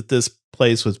 Realize that this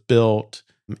place was built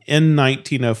in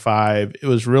 1905. It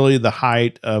was really the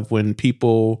height of when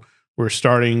people were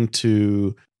starting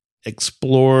to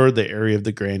explore the area of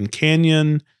the Grand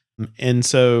Canyon. And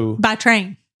so by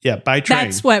train. Yeah, by train.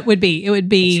 That's what would be. It would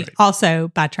be also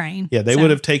by train. Yeah, they would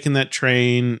have taken that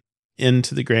train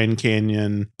into the Grand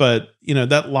Canyon. But,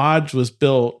 that lodge was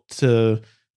built to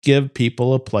give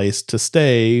people a place to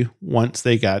stay once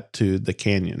they got to the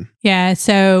canyon. Yeah,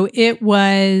 so it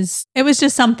was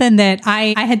just something that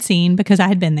I had seen because I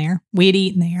had been there. We had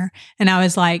eaten there. And I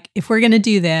was like, if we're going to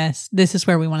do this, this is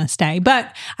where we want to stay.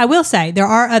 But I will say there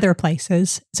are other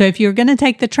places. So if you're going to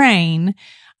take the train,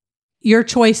 your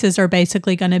choices are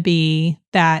basically going to be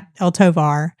that El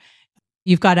Tovar.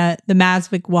 You've got the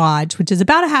Mazvik Lodge, which is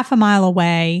about a half a mile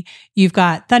away. You've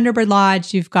got Thunderbird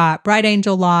Lodge. You've got Bright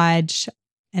Angel Lodge.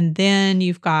 And then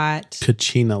you've got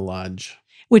Kachina Lodge,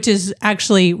 which is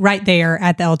actually right there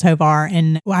at the El Tovar.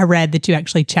 And I read that you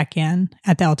actually check in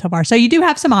at the El Tovar. So you do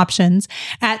have some options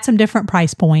at some different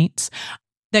price points.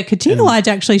 The Kachina Lodge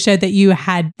actually showed that you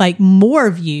had like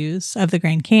more views of the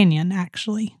Grand Canyon,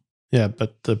 actually. Yeah,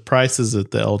 but the prices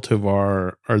at the El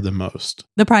Tovar are the most.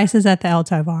 The prices at the El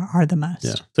Tovar are the most.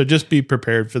 Yeah. So just be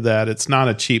prepared for that. It's not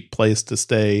a cheap place to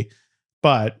stay.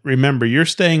 But remember, you're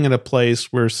staying at a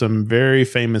place where some very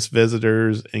famous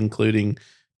visitors, including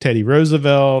Teddy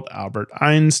Roosevelt, Albert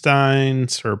Einstein,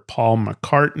 Sir Paul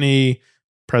McCartney,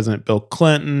 President Bill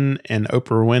Clinton, and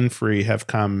Oprah Winfrey have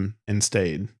come and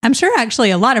stayed. I'm sure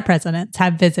actually a lot of presidents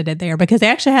have visited there because they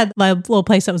actually had a little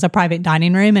place that was a private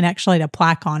dining room and actually had a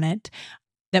plaque on it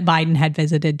that Biden had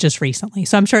visited just recently.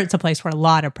 So I'm sure it's a place where a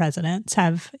lot of presidents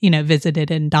have,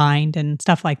 visited and dined and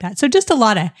stuff like that. So just a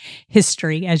lot of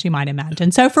history, as you might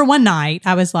imagine. So for one night,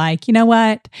 I was like, you know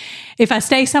what? If I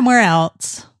stay somewhere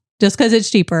else, just because it's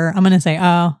cheaper, I'm going to say,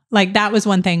 that was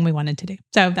one thing we wanted to do.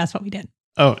 So that's what we did.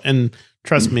 Oh, and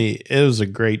trust me, it was a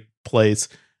great place.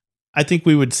 I think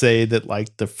we would say that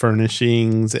like the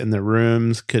furnishings and the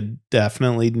rooms could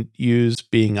definitely use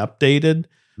being updated.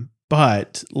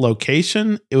 But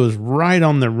location, it was right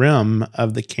on the rim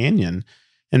of the canyon.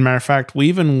 And matter of fact, we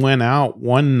even went out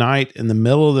one night in the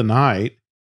middle of the night.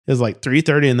 It was like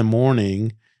 3:30 in the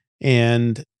morning.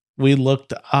 And we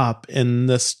looked up and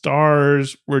the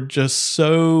stars were just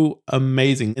so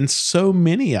amazing and so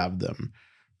many of them.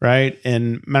 Right.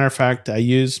 And matter of fact, I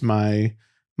used my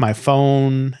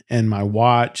phone and my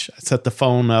watch. I set the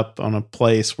phone up on a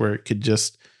place where it could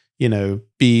just,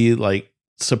 be like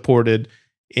supported,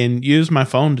 and use my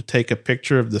phone to take a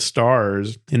picture of the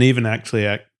stars. And even actually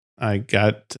I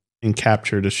got and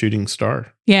captured a shooting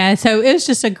star. Yeah. So it was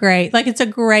just it's a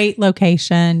great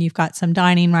location. You've got some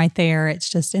dining right there. It's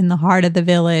just in the heart of the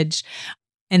village.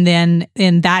 And then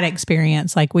in that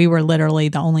experience, like we were literally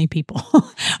the only people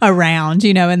around,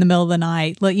 in the middle of the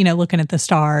night, looking at the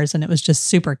stars, and it was just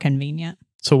super convenient.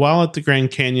 So while at the Grand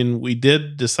Canyon, we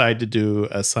did decide to do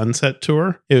a sunset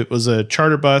tour. It was a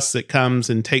charter bus that comes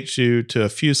and takes you to a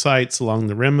few sites along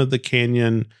the rim of the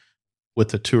canyon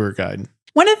with a tour guide.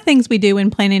 One of the things we do when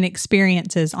planning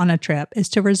experiences on a trip is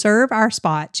to reserve our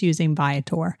spots using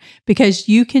Viator, because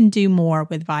you can do more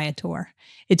with Viator.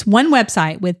 It's one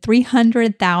website with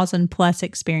 300,000 plus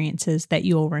experiences that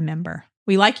you'll remember.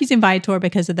 We like using Viator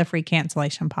because of the free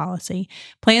cancellation policy.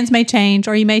 Plans may change,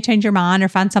 or you may change your mind or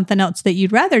find something else that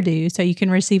you'd rather do, so you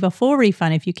can receive a full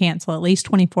refund if you cancel at least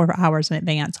 24 hours in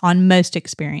advance on most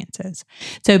experiences.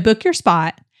 So book your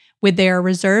spot with their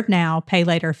Reserve Now, Pay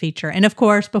Later feature. And of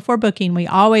course, before booking, we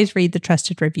always read the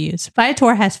trusted reviews.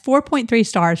 Viator has 4.3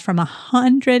 stars from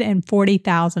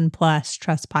 140,000 plus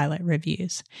Trustpilot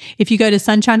reviews. If you go to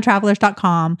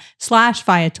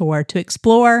sunshinetravelers.com/Viator to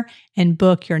explore and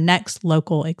book your next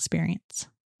local experience.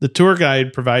 The tour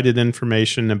guide provided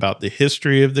information about the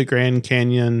history of the Grand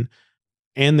Canyon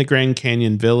and the Grand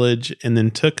Canyon Village, and then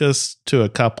took us to a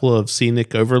couple of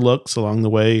scenic overlooks along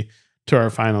the way to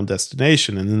our final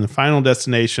destination. And then the final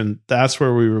destination, that's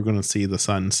where we were going to see the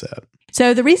sunset.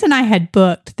 So the reason I had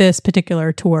booked this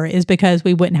particular tour is because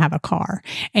we wouldn't have a car.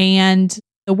 And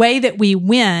the way that we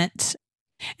went,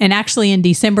 and actually in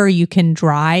December, you can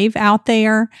drive out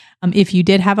there if you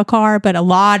did have a car, but a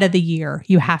lot of the year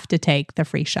you have to take the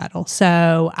free shuttle.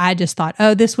 So I just thought,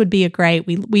 oh, this would be a great,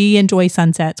 we enjoy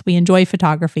sunsets. We enjoy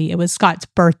photography. It was Scott's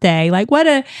birthday. Like what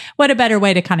a better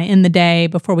way to kind of end the day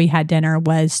before we had dinner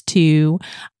was to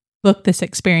book this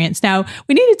experience. Now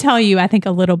we need to tell you, I think,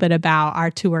 a little bit about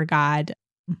our tour guide,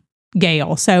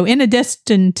 Gail. So in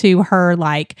addition to her,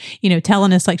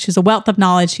 telling us she's a wealth of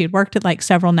knowledge, she had worked at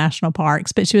several national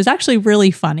parks, but she was actually really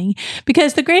funny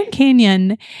because the Grand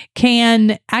Canyon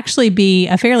can actually be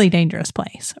a fairly dangerous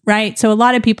place, right? So a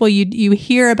lot of people, you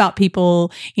hear about people,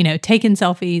 taking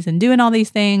selfies and doing all these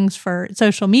things for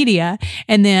social media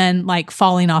and then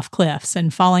falling off cliffs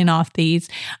and falling off these.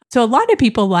 So a lot of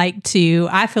people like to,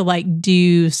 I feel like,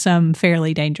 do some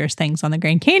fairly dangerous things on the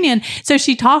Grand Canyon. So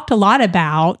she talked a lot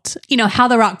about, how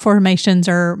the rock formations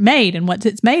are made and what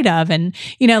it's made of and,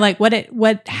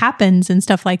 what happens and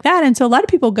stuff like that. And so a lot of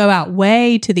people go out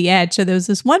way to the edge. So there was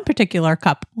this one particular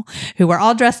couple who were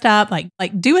all dressed up, like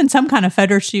doing some kind of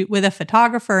photo shoot with a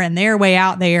photographer, and they're way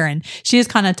out there. And she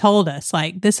just kind of told us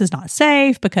this is not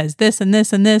safe because this and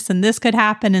this and this and this could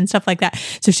happen and stuff like that.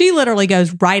 So she literally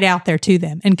goes right out there to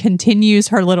them and continues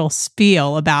her little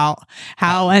spiel about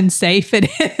how unsafe it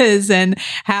is and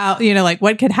how,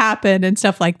 what could happen and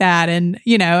stuff like that. And,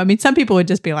 some people would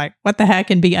just be like, what the heck,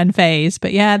 and be unfazed.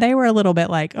 But yeah, they were a little bit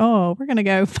like, oh, we're going to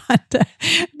go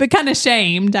but kind of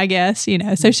shamed, I guess,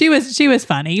 So she was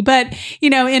funny, but,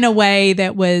 in a way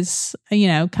that was,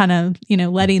 kind of,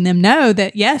 letting them know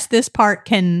that, yes, this part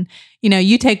can,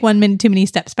 you take one minute too many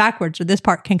steps backwards, or this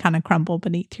part can kind of crumble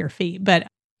beneath your feet. But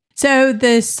so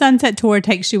the sunset tour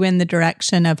takes you in the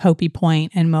direction of Hopi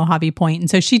Point and Mojave Point. And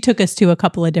so she took us to a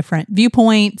couple of different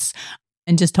viewpoints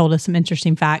and just told us some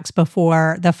interesting facts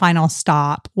before the final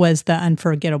stop was the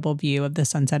unforgettable view of the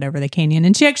sunset over the canyon.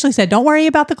 And she actually said, don't worry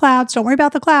about the clouds. Don't worry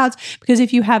about the clouds, because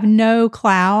if you have no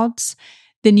clouds,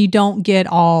 then you don't get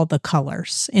all the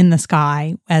colors in the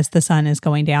sky as the sun is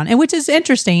going down. And which is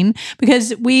interesting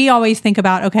because we always think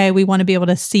about, okay, we want to be able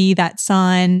to see that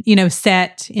sun,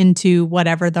 set into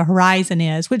whatever the horizon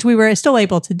is, which we were still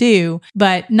able to do,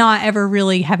 but not ever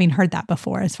really having heard that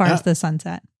before as far as the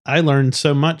sunset. I learned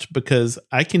so much because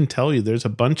I can tell you there's a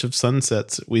bunch of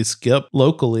sunsets that we skip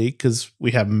locally because we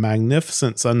have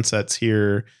magnificent sunsets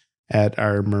here at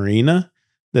our marina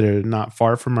that are not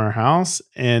far from our house.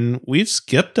 And we've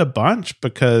skipped a bunch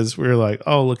because we're like,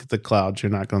 oh, look at the clouds. You're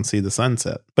not going to see the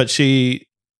sunset. But she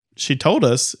told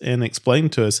us and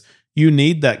explained to us, you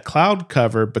need that cloud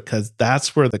cover because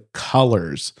that's where the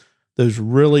colors, those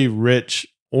really rich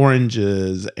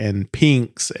oranges and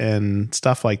pinks and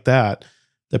stuff like that,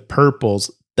 the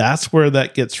purples, that's where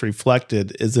that gets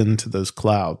reflected, is into those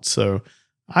clouds. So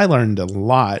I learned a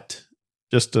lot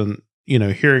just on,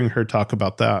 hearing her talk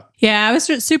about that. Yeah, I was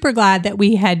super glad that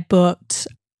we had booked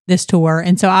this tour.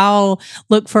 And so I'll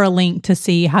look for a link to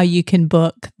see how you can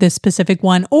book this specific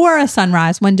one or a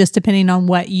sunrise one, just depending on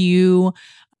what you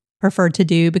prefer to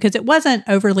do, because it wasn't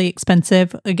overly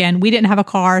expensive. Again, we didn't have a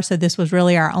car, so this was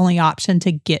really our only option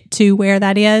to get to where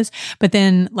that is. But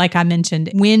then, like I mentioned,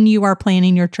 when you are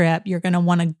planning your trip, you're going to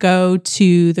want to go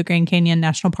to the Grand Canyon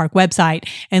National Park website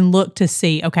and look to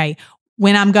see, okay,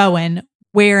 when I'm going,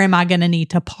 where am I going to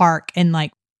need to park, and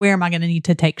where am I going to need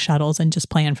to take shuttles, and just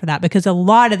plan for that. Because a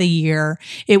lot of the year,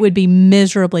 it would be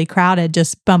miserably crowded,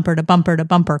 just bumper to bumper to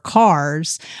bumper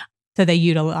cars. So they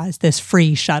utilize this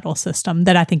free shuttle system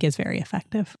that I think is very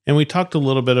effective. And we talked a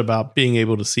little bit about being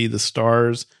able to see the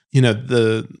stars.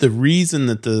 The reason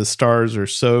that the stars are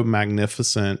so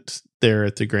magnificent there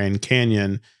at the Grand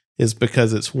Canyon is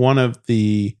because it's one of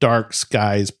the dark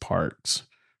skies parks,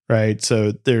 right?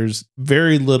 So there's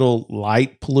very little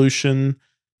light pollution,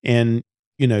 and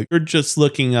you're just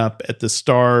looking up at the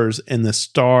stars, and the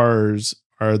stars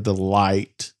are the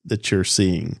light that you're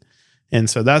seeing. And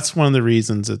so that's one of the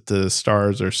reasons that the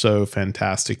stars are so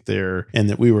fantastic there and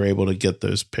that we were able to get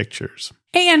those pictures.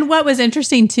 And what was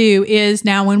interesting too is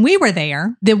now when we were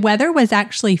there, the weather was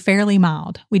actually fairly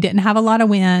mild. We didn't have a lot of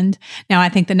wind. Now I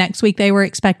think the next week they were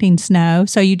expecting snow.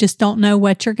 So you just don't know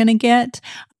what you're going to get.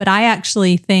 But I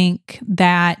actually think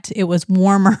that it was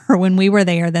warmer when we were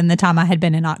there than the time I had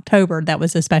been in October. That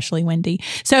was especially windy.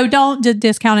 So don't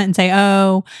discount it and say,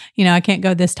 oh, I can't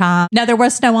go this time. Now there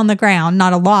was snow on the ground,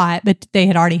 not a lot, but they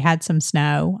had already had some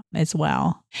snow as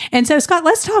well. And so Scott,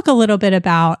 let's talk a little bit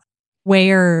about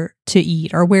where to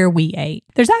eat or where we ate.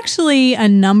 There's actually a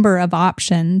number of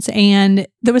options. And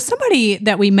there was somebody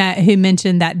that we met who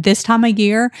mentioned that this time of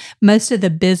year, most of the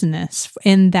business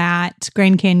in that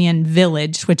Grand Canyon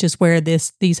Village, which is where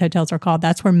these hotels are called,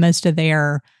 that's where most of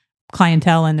their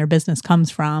clientele and their business comes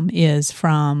from, is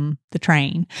from the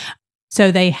train.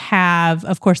 So they have,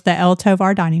 of course, the El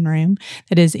Tovar dining room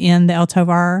that is in the El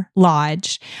Tovar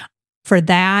Lodge. For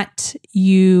that,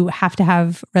 you have to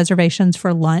have reservations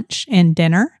for lunch and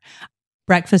dinner.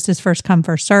 Breakfast is first come,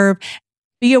 first serve.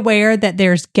 Be aware that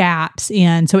there's gaps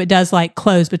in, so it does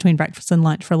close between breakfast and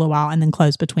lunch for a little while and then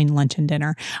close between lunch and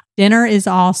dinner. Dinner is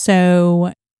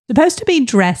also supposed to be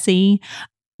dressy.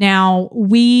 Now,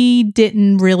 we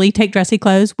didn't really take dressy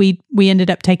clothes. We ended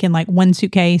up taking one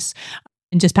suitcase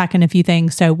and just packing a few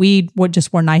things. So we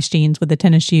just wore nice jeans with the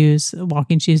tennis shoes,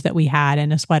 walking shoes that we had,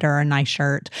 and a sweater or a nice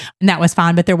shirt. And that was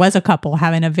fine. But there was a couple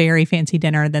having a very fancy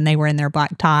dinner. Then they were in their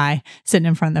black tie sitting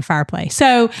in front of the fireplace.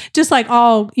 So just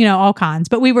all kinds.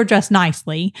 But we were dressed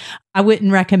nicely. I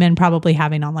wouldn't recommend probably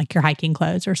having on your hiking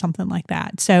clothes or something like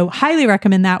that. So highly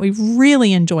recommend that. We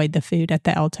really enjoyed the food at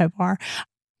the El Tovar.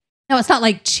 Now, it's not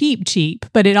cheap,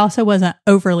 but it also wasn't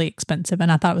overly expensive. And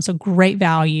I thought it was a great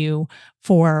value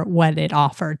for what it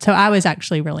offered. So I was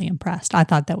actually really impressed. I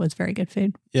thought that was very good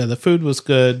food. Yeah, the food was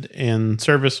good and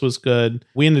service was good.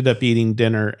 We ended up eating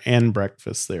dinner and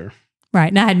breakfast there. Right.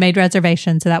 And I had made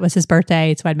reservations. So that was his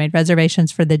birthday. So I'd made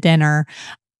reservations for the dinner.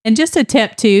 And just a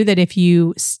tip too, that if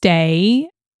you stay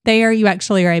there, you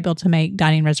actually are able to make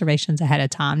dining reservations ahead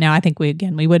of time. Now, I think we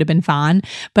would have been fine,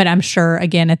 but I'm sure,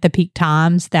 again, at the peak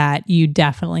times that you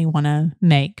definitely want to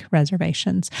make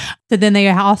reservations. So then they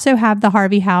also have the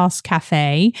Harvey House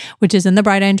Cafe, which is in the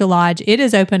Bright Angel Lodge. It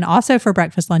is open also for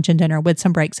breakfast, lunch, and dinner with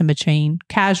some breaks in between.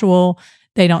 Casual,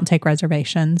 they don't take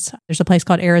reservations. There's a place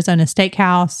called Arizona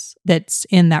Steakhouse that's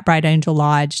in that Bright Angel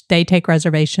Lodge. They take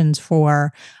reservations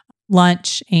for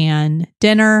lunch and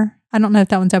dinner. I don't know if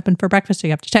that one's open for breakfast, so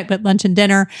you have to check, but lunch and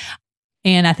dinner.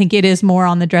 And I think it is more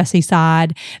on the dressy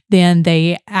side. Then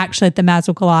they actually, at the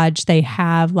Mazzuca Lodge, they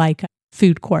have a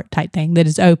food court type thing that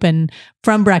is open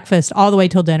from breakfast all the way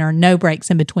till dinner, no breaks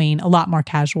in between, a lot more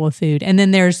casual food. And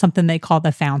then there's something they call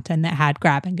the Fountain that had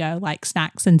grab and go,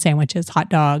 snacks and sandwiches, hot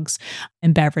dogs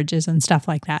and beverages and stuff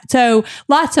like that. So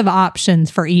lots of options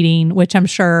for eating, which I'm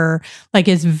sure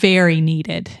is very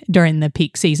needed during the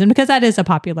peak season, because that is a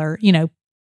popular,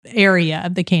 area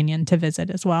of the canyon to visit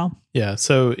as well. Yeah.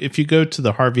 So if you go to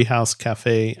the Harvey House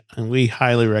Cafe, and we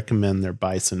highly recommend their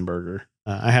bison burger.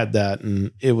 I had that,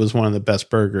 and it was one of the best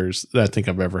burgers that I think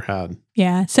I've ever had.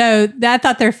 Yeah. So I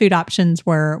thought their food options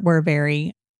were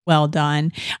very well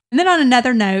done. And then on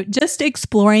another note, just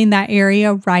exploring that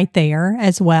area right there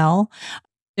as well.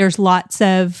 There's lots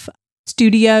of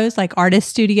studios, artist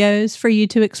studios for you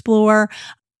to explore,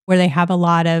 where they have a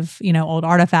lot of, old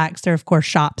artifacts. There are, of course,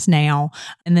 shops now.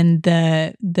 And then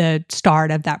the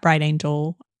start of that Bright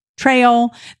Angel Trail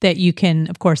that you can,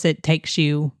 of course, it takes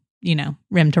you,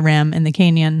 rim to rim in the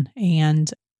canyon,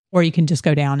 or you can just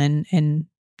go down and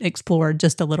explore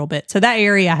just a little bit. So that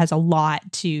area has a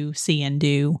lot to see and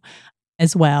do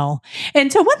as well.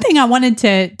 And so one thing I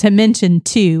wanted to mention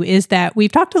too is that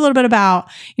we've talked a little bit about,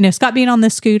 Scott being on the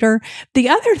scooter. The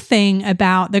other thing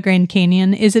about the Grand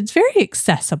Canyon is it's very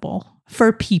accessible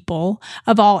for people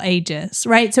of all ages,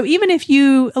 right? So even if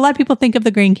a lot of people think of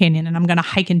the Grand Canyon and I'm going to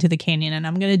hike into the canyon and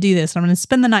I'm going to do this, and I'm going to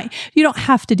spend the night. You don't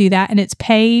have to do that. And it's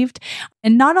paved.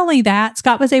 And not only that,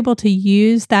 Scott was able to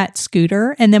use that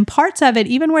scooter, and then parts of it,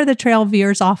 even where the trail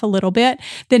veers off a little bit,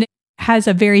 then it has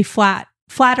a very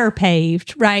flatter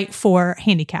paved, right, for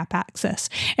handicap access.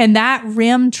 And that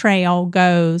rim trail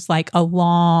goes a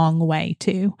long way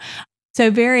too.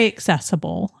 So very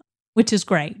accessible which is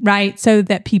great, right? So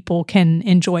that people can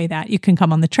enjoy that. You can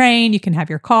come on the train, you can have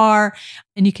your car,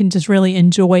 and you can just really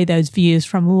enjoy those views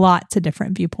from lots of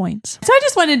different viewpoints. So I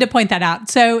just wanted to point that out.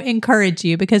 So encourage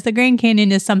you, because the Grand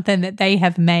Canyon is something that they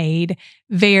have made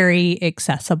very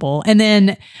accessible. And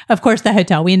then, of course, the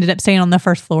hotel, we ended up staying on the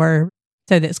first floor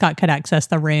so that Scott could access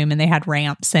the room, and they had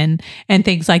ramps and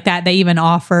things like that. They even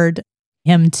offered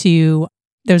him to,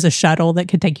 there's a shuttle that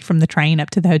could take you from the train up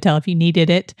to the hotel if you needed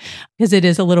it, because it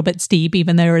is a little bit steep,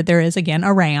 even though there is, again,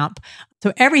 a ramp.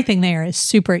 So everything there is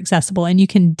super accessible, and you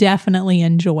can definitely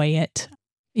enjoy it,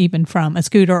 even from a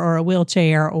scooter or a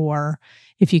wheelchair, or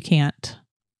if you can't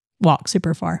walk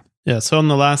super far. Yeah. So on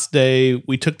the last day,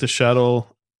 we took the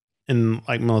shuttle, and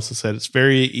like Melissa said, it's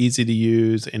very easy to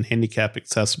use and handicap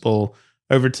accessible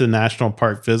over to the National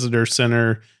Park Visitor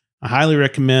Center. I highly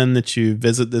recommend that you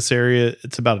visit this area.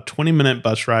 It's about a 20-minute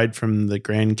bus ride from the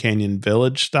Grand Canyon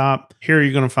Village stop. Here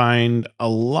you're going to find a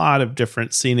lot of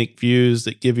different scenic views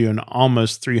that give you an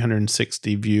almost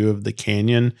 360 view of the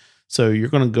canyon. So you're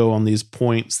going to go on these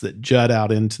points that jut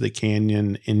out into the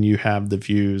canyon, and you have the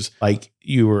views like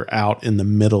you were out in the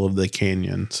middle of the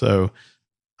canyon. So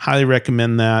highly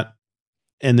recommend that.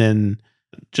 And then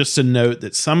just a note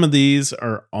that some of these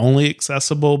are only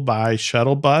accessible by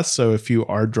shuttle bus. So if you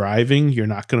are driving, you're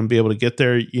not going to be able to get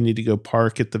there. You need to go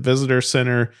park at the visitor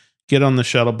center, get on the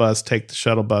shuttle bus, take the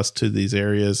shuttle bus to these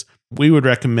areas. We would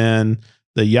recommend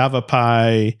the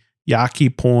Yavapai, Yaqui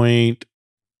Point,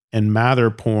 and Mather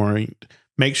Point.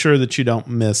 Make sure that you don't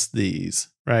miss these,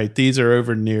 right? These are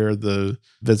over near the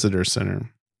visitor center.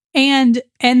 And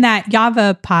in that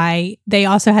Yavapai, they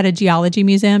also had a geology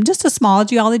museum, just a small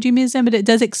geology museum, but it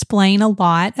does explain a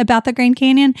lot about the Grand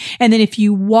Canyon. And then if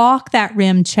you walk that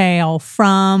rim trail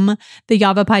from the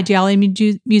Yavapai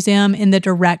Geology Museum in the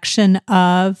direction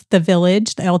of the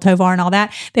village, the El Tovar and all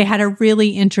that, they had a really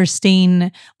interesting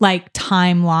like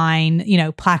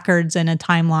timeline, placards and a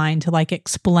timeline to like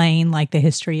explain like the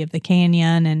history of the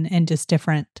canyon and just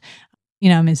different,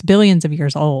 it's billions of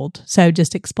years old. So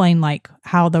just explain like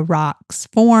how the rocks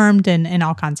formed and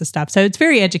all kinds of stuff. So it's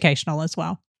very educational as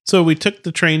well. So we took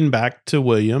the train back to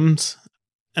Williams,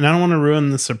 and I don't want to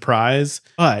ruin the surprise,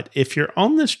 but if you're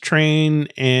on this train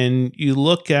and you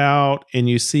look out and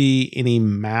you see any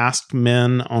masked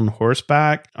men on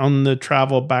horseback on the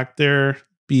travel back there,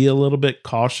 be a little bit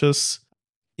cautious.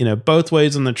 Both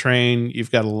ways on the train,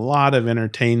 you've got a lot of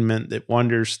entertainment that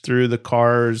wanders through the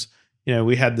cars.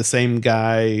 We had the same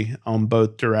guy on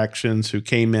both directions who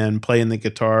came in playing the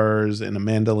guitars and a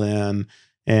mandolin,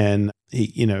 and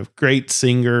he, great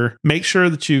singer. Make sure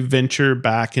that you venture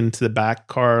back into the back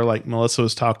car like Melissa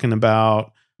was talking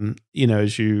about,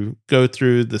 as you go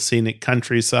through the scenic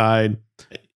countryside.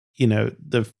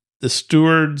 The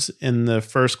stewards in the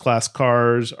first class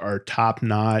cars are top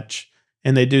notch,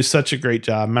 and they do such a great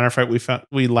job. Matter of fact,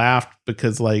 we laughed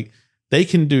because like they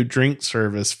can do drink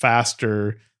service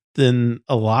faster than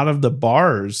a lot of the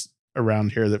bars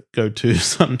around here that go to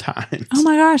sometimes. Oh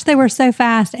my gosh, they were so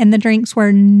fast, and the drinks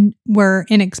were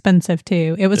inexpensive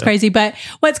too. It was crazy. But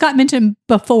what Scott mentioned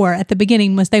before at the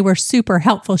beginning was they were super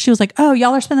helpful. She was like, "Oh,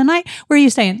 y'all are spending the night? Where are you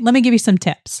staying? Let me give you some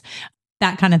tips."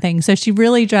 That kind of thing. So she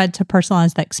really tried to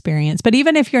personalize the experience. But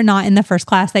even if you're not in the first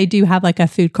class, they do have like a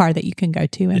food cart that you can go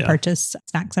to and purchase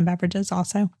snacks and beverages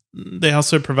also. They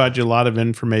also provide you a lot of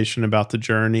information about the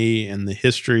journey and the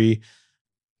history.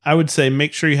 I would say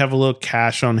make sure you have a little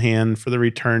cash on hand for the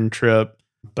return trip,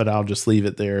 but I'll just leave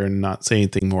it there and not say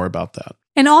anything more about that.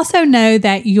 And also know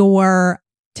that your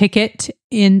ticket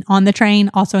on the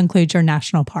train also includes your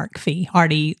national park fee.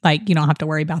 Already, like, you don't have to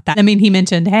worry about that. I mean, he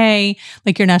mentioned, hey,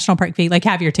 like your national park fee, like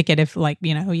have your ticket if like,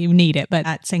 you need it, but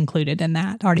that's included in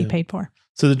that, already paid for.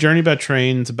 So the journey by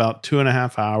train is about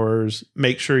 2.5 hours.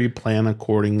 Make sure you plan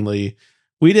accordingly.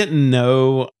 We didn't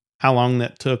know how long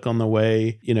that took on the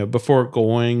way, before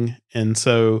going. And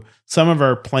so some of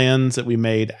our plans that we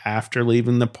made after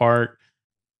leaving the park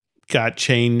got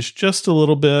changed just a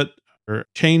little bit, or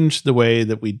changed the way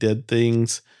that we did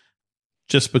things,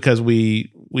 just because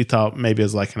we thought maybe it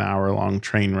was like an hour-long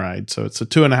train ride. So it's a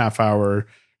 2.5 hour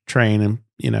train,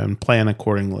 and plan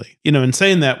accordingly. In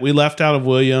saying that, we left out of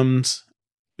Williams.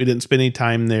 We didn't spend any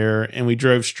time there, and we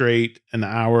drove straight an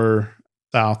hour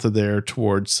south of there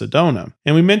towards Sedona.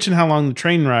 And we mentioned how long the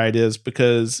train ride is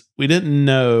because we didn't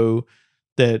know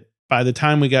that by the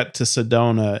time we got to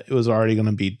Sedona, it was already going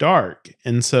to be dark.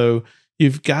 And so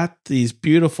you've got these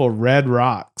beautiful red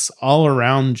rocks all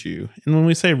around you. And when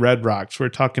we say red rocks, we're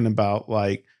talking about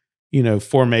like,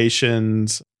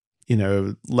 formations,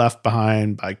 left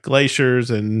behind by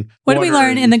glaciers. And what do we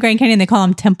learn in the Grand Canyon? They call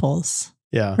them temples.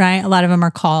 Yeah. right? A lot of them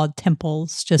are called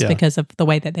temples just because of the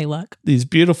way that they look. These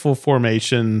beautiful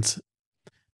formations,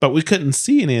 but we couldn't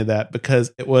see any of that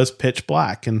because it was pitch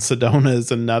black. And Sedona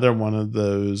is another one of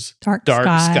those dark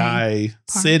sky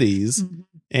cities.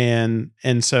 Mm-hmm.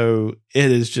 And so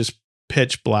it is just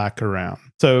pitch black around.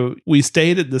 So we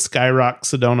stayed at the Skyrock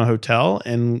Sedona Hotel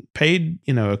and paid,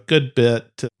 a good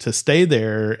bit to stay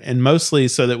there, and mostly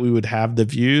so that we would have the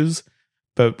views,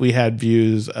 but we had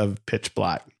views of pitch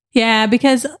black. Yeah,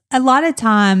 because a lot of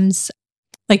times,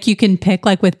 like you can pick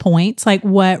like with points, like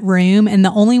what room, and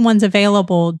the only ones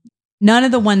available, none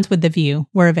of the ones with the view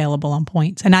were available on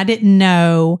points. And I didn't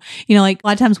know, like a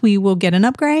lot of times we will get an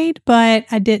upgrade, but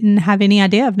I didn't have any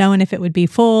idea of knowing if it would be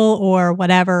full or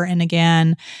whatever. And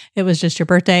again, it was just your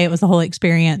birthday. It was the whole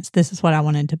experience. This is what I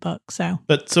wanted to book. So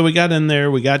we got in there,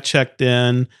 we got checked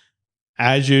in.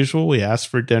 As usual, we asked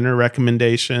for dinner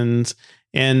recommendations.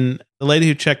 And the lady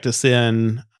who checked us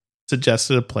in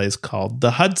suggested a place called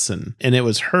the Hudson. And it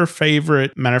was her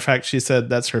favorite. Matter of fact, she said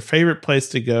that's her favorite place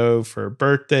to go for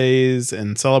birthdays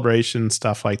and celebrations,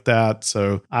 stuff like that.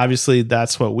 So obviously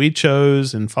that's what we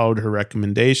chose and followed her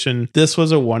recommendation. This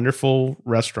was a wonderful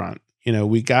restaurant.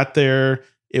 We got there.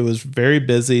 It was very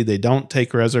busy. They don't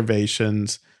take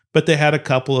reservations, but they had a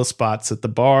couple of spots at the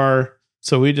bar.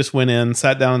 So we just went in,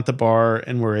 sat down at the bar,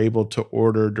 and were able to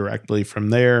order directly from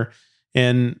there.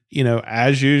 And,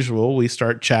 as usual, we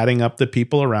start chatting up the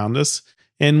people around us.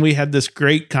 And we had this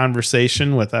great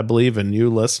conversation with, I believe, a new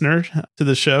listener to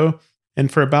the show.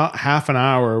 And for about half an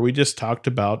hour, we just talked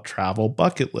about travel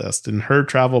bucket list and her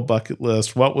travel bucket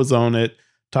list, what was on it,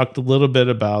 talked a little bit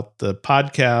about the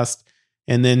podcast.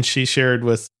 And then she shared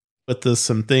with us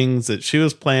some things that she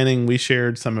was planning. We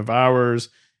shared some of ours.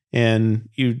 And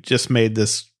you just made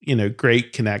this,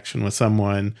 great connection with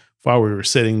someone while we were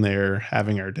sitting there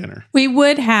having our dinner. We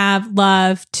would have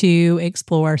loved to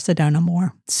explore Sedona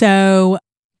more. So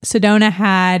Sedona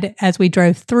had, as we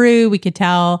drove through, we could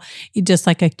tell just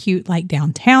like a cute like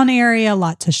downtown area,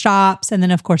 lots of shops. And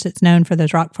then of course it's known for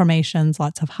those rock formations,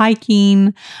 lots of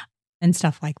hiking and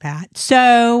stuff like that.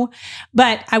 So,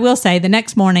 but I will say the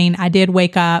next morning I did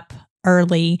wake up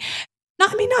early.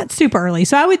 Not super early.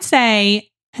 So I would say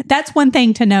that's one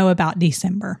thing to know about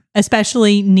December,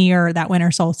 especially near that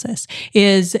winter solstice,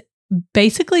 is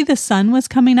basically the sun was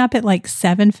coming up at like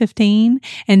 7:15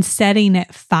 and setting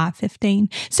at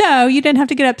 5:15. So you didn't have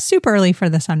to get up super early for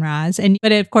the sunrise.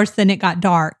 But of course, then it got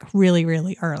dark really,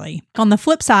 really early. On the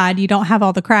flip side, you don't have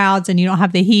all the crowds and you don't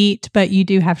have the heat, but you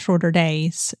do have shorter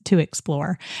days to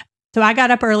explore. So I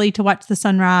got up early to watch the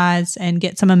sunrise and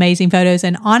get some amazing photos.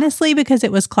 And honestly, because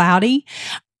it was cloudy,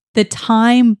 the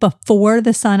time before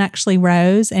the sun actually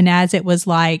rose and as it was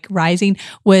like rising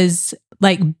was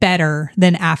like better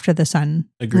than after the sun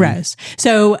rose.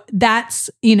 So that's,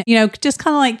 just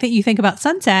kind of like that you think about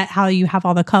sunset, how you have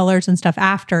all the colors and stuff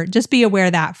after. Just be aware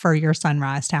of that for your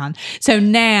sunrise town. So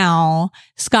now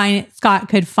Scott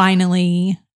could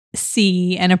finally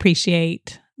see and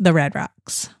appreciate the Red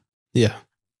Rocks. Yeah.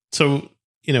 So,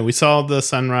 we saw the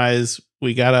sunrise.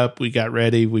 We got up, we got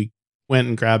ready. We went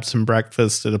and grabbed some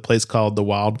breakfast at a place called the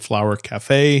Wildflower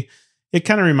Cafe. It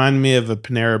kind of reminded me of a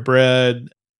Panera Bread.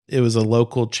 It was a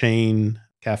local chain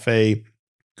cafe,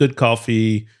 good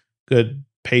coffee, good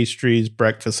pastries,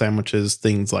 breakfast sandwiches,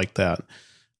 things like that.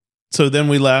 So then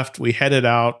we left. We headed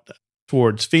out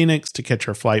towards Phoenix to catch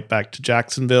our flight back to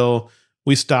Jacksonville.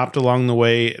 We stopped along the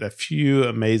way at a few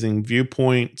amazing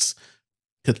viewpoints,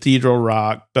 Cathedral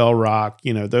Rock, Bell Rock.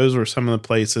 Those were some of the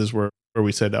places where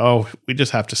we said, we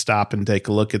just have to stop and take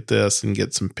a look at this and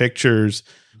get some pictures.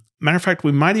 Matter of fact,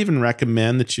 we might even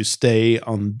recommend that you stay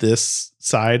on this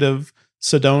side of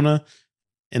Sedona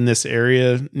in this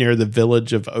area near the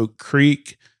village of Oak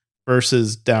Creek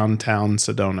versus downtown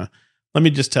Sedona. Let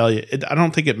me just tell you, I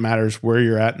don't think it matters where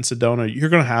you're at in Sedona. You're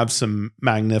going to have some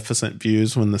magnificent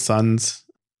views when the sun's,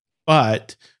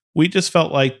 but we just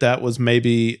felt like that was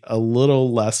maybe a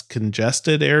little less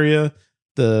congested area.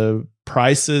 The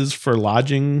prices for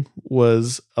lodging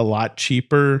was a lot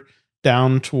cheaper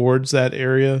down towards that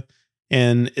area.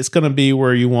 And it's going to be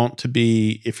where you want to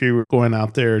be if you're going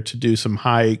out there to do some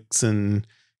hikes and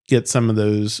get some of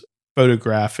those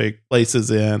photographic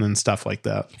places in and stuff like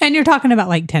that. And you're talking about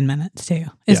like 10 minutes too.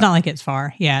 It's not like it's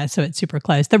far. Yeah. So it's super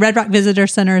close. The Red Rock Visitor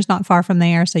Center is not far from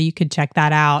there. So you could check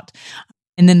that out.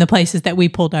 And then the places that we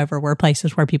pulled over were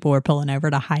places where people were pulling over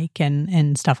to hike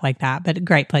and stuff like that. But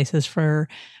great places for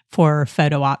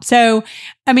photo op. So,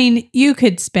 you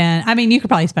could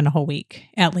probably spend a whole week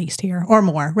at least here or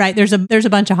more, right? There's a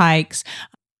bunch of hikes,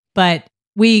 but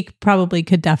we probably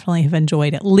could definitely have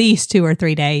enjoyed at least 2 or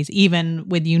 3 days, even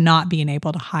with you not being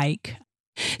able to hike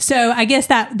So I guess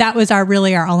that was our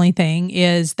only thing,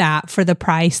 is that for the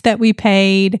price that we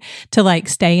paid to like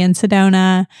stay in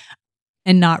Sedona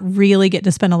and not really get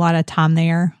to spend a lot of time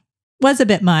there was a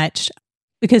bit much,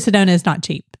 because Sedona is not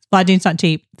cheap. Lodging's not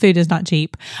cheap. Food is not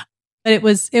cheap. But it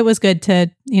was good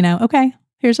to, okay,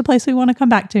 here's a place we want to come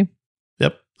back to.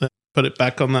 Yep. Put it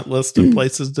back on that list of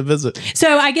places to visit.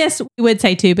 So I guess we would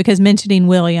say too, because mentioning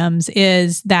Williams,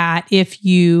 is that if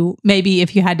you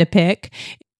had to pick,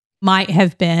 might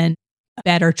have been a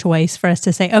better choice for us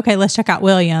to say, okay, let's check out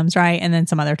Williams, right? And then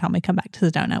some other time we come back to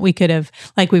Sedona. We could have,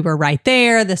 like, we were right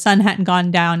there. The sun hadn't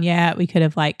gone down yet. We could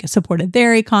have like supported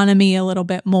their economy a little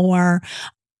bit more.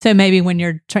 So maybe when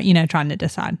you're, trying to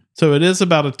decide. So it is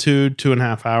about a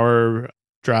 2.5 hour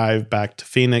drive back to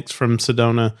Phoenix from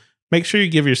Sedona. Make sure you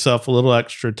give yourself a little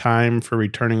extra time for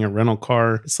returning a rental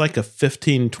car. It's like a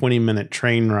 15-20 minute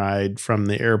train ride from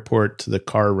the airport to the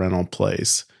car rental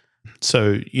place.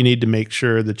 So you need to make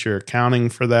sure that you're accounting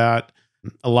for that.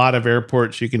 A lot of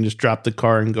airports, you can just drop the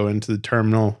car and go into the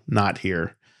terminal. Not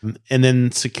here. And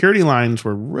then security lines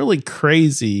were really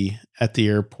crazy at the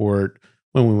airport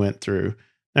when we went through.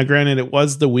 Now, granted, it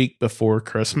was the week before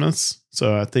Christmas.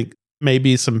 So I think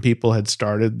maybe some people had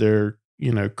started their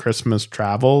Christmas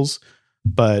travels,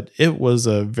 but it was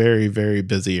a very, very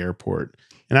busy airport.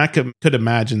 And I could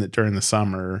imagine that during the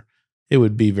summer, it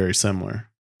would be very similar.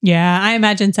 Yeah, I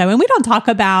imagine so. And we don't talk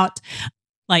about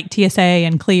like TSA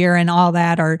and Clear and all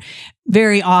that or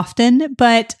very often,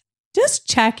 but just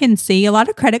check and see. A lot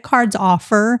of credit cards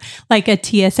offer like a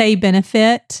TSA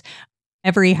benefit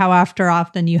every however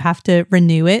often you have to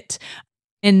renew it.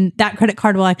 And that credit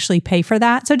card will actually pay for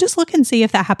that. So just look and see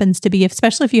if that happens to be,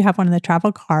 especially if you have one of the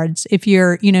travel cards, if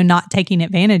you're, not taking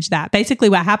advantage of that. Basically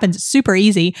what happens is super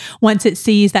easy. Once it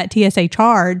sees that TSA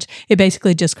charge, it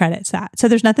basically just credits that. So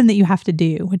there's nothing that you have to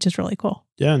do, which is really cool.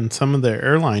 Yeah. And some of the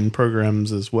airline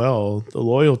programs as well, the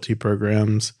loyalty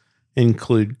programs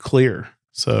include Clear.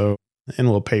 So,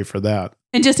 and we'll pay for that.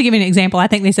 And just to give you an example, I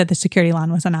think they said the security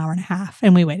line was an hour and a half,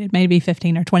 and we waited maybe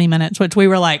 15 or 20 minutes, which we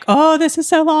were like, oh, this is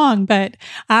so long, but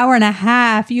hour and a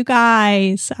half, you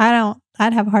guys, I'd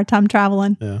have a hard time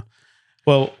traveling. Yeah.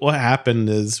 Well, what happened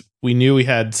is we knew we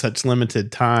had such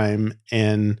limited time,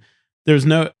 and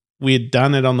we had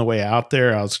done it on the way out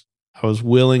there. I was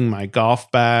wheeling my golf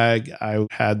bag. I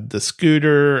had the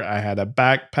scooter. I had a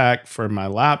backpack for my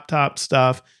laptop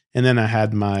stuff. And then I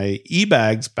had my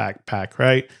eBags backpack,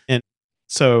 right? And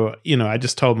so, I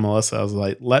just told Melissa, I was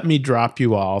like, let me drop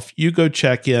you off. You go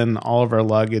check in all of our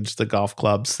luggage, the golf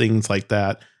clubs, things like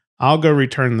that. I'll go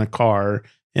return the car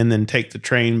and then take the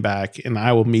train back, and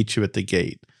I will meet you at the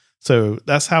gate. So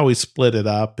that's how we split it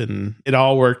up, and it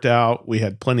all worked out. We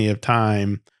had plenty of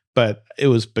time, but it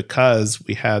was because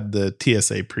we had the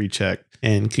TSA pre-check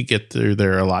and could get through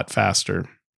there a lot faster.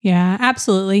 Yeah,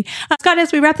 absolutely. Scott,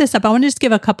 as we wrap this up, I want to just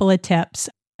give a couple of tips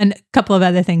and a couple of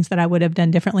other things that I would have done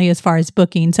differently as far as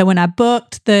booking. So when I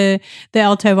booked the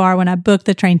El Tovar, when I booked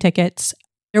the train tickets,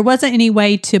 there wasn't any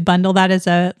way to bundle that as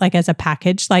a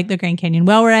package, like the Grand Canyon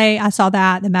Wellray. I saw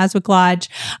that, the Maswick Lodge.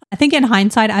 I think in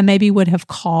hindsight, I maybe would have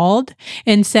called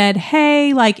and said,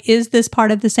 hey, like, is this part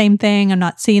of the same thing? I'm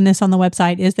not seeing this on the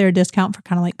website. Is there a discount for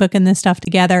kind of like booking this stuff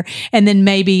together? And then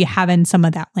maybe having some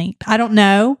of that linked. I don't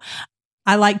know.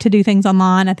 I like to do things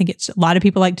online. I think a lot of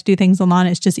people like to do things online.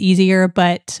 It's just easier,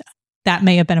 but that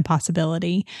may have been a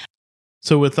possibility.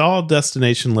 So with all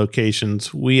destination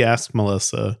locations, we asked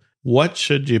Melissa, what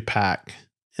should you pack?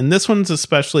 And this one's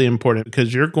especially important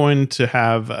because you're going to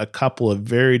have a couple of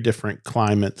very different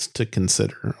climates to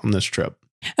consider on this trip.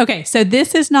 Okay, so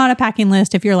this is not a packing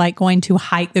list if you're like going to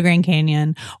hike the Grand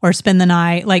Canyon or spend the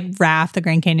night, like raft the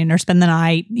Grand Canyon or spend the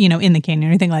night, in the canyon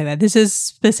or anything like that. This is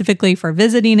specifically for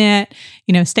visiting it,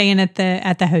 staying at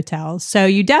the hotels. So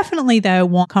you definitely, though,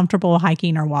 want comfortable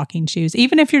hiking or walking shoes,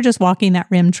 even if you're just walking that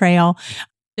rim trail,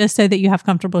 just so that you have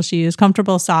comfortable shoes,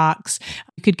 comfortable socks.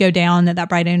 You could go down that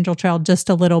Bright Angel Trail just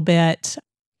a little bit.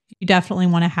 You definitely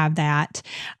want to have that.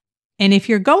 And if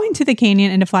you're going to the canyon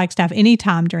and to Flagstaff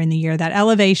anytime during the year, that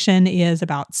elevation is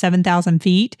about 7,000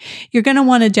 feet. You're going to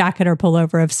want a jacket or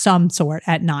pullover of some sort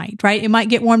at night, right? It might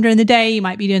get warm during the day. You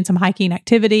might be doing some hiking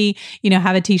activity,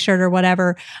 have a t-shirt or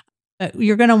whatever. But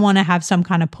you're going to want to have some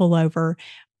kind of pullover.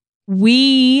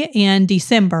 We, in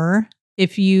December,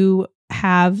 if you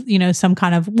have, some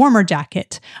kind of warmer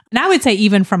jacket. And I would say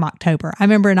even from October. I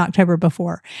remember in October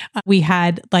before, we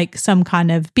had like some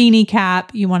kind of beanie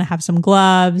cap. You want to have some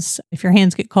gloves if your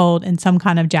hands get cold, and some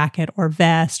kind of jacket or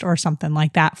vest or something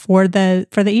like that for the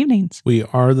evenings. We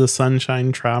are the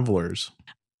sunshine travelers.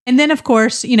 And then, of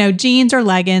course, jeans or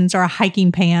leggings or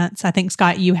hiking pants. I think,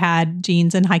 Scott, you had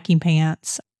jeans and hiking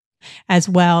pants. as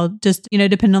well. Just,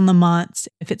 depending on the months.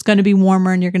 If it's going to be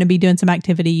warmer and you're going to be doing some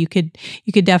activity, you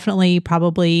could definitely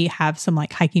probably have some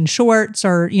like hiking shorts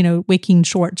or, wicking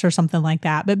shorts or something like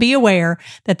that. But be aware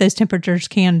that those temperatures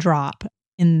can drop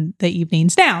in the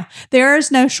evenings. Now, there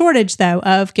is no shortage though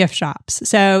of gift shops.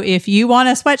 So if you want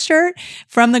a sweatshirt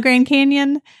from the Grand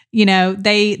Canyon,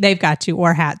 they've got you,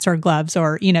 or hats or gloves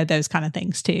or, those kind of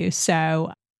things too.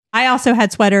 So I also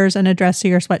had sweaters and a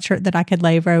dressier sweatshirt that I could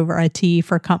layer over a tee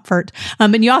for comfort.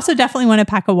 And you also definitely want to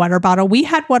pack a water bottle. We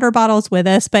had water bottles with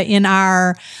us, but in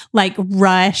our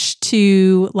rush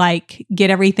to get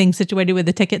everything situated with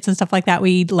the tickets and stuff like that,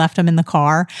 we left them in the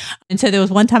car. And so there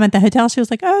was one time at the hotel, she was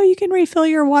like, "Oh, you can refill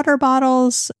your water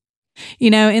bottles,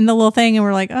 in the little thing." And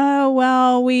we're like, "Oh,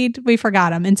 well, we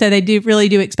forgot them." And so they really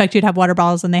do expect you to have water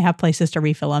bottles, and they have places to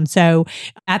refill them. So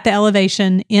at the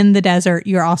elevation in the desert,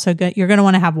 you're going to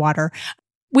want to have water.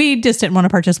 We just didn't want to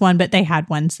purchase one, but they had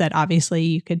ones that obviously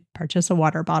you could purchase a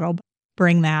water bottle.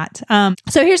 Bring that.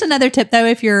 So here's another tip though,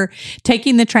 if you're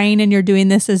taking the train and you're doing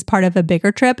this as part of a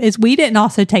bigger trip, is we didn't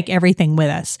also take everything with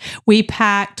us. We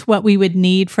packed what we would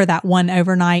need for that one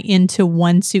overnight into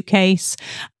one suitcase.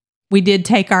 We did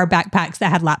take our backpacks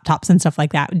that had laptops and stuff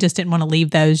like that. We just didn't want to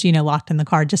leave those, locked in the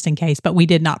car just in case. But we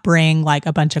did not bring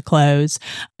a bunch of clothes.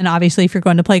 And obviously, if you're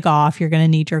going to play golf, you're going to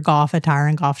need your golf attire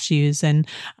and golf shoes and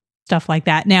stuff like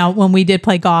that. Now, when we did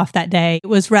play golf that day, it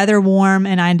was rather warm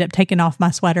and I ended up taking off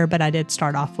my sweater, but I did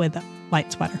start off with a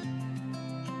light sweater.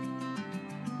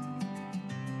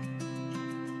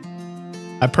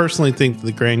 I personally think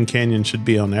the Grand Canyon should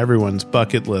be on everyone's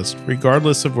bucket list,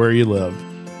 regardless of where you live.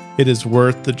 It is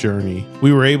worth the journey.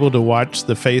 We were able to watch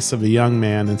the face of a young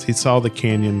man as he saw the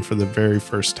canyon for the very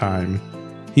first time.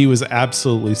 He was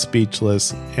absolutely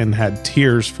speechless and had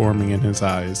tears forming in his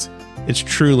eyes. It's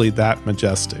truly that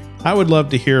majestic. I would love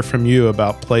to hear from you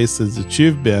about places that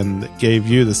you've been that gave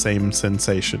you the same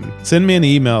sensation. Send me an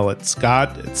email at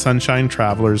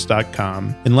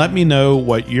scott@sunshinetravelers.com and let me know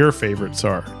what your favorites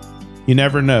are. You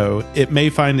never know, it may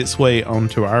find its way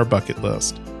onto our bucket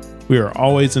list. We are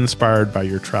always inspired by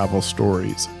your travel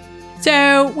stories.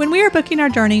 So when we were booking our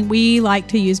journey, we like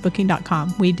to use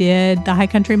booking.com. We did the High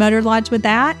Country Motor Lodge with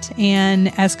that.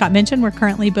 And as Scott mentioned, we're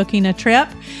currently booking a trip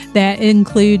that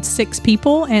includes 6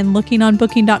 people, and looking on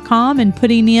booking.com and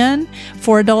putting in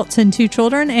 4 adults and 2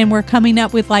 children. And we're coming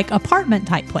up with apartment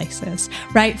type places,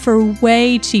 right? For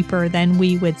way cheaper than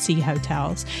we would see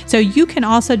hotels. So you can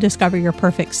also discover your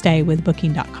perfect stay with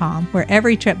booking.com, where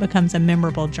every trip becomes a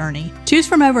memorable journey. Choose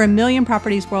from over 1 million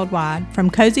properties worldwide,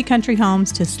 from cozy country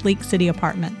homes to sleek city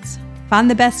apartments. Find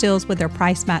the best deals with their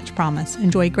price match promise.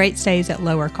 Enjoy great stays at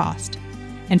lower cost.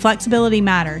 And flexibility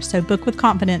matters, so book with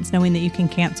confidence knowing that you can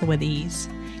cancel with ease.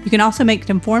 You can also make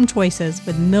informed choices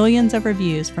with millions of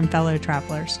reviews from fellow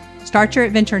travelers. Start your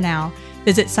adventure now.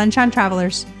 Visit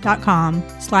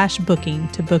sunshinetravelers.com/booking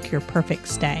to book your perfect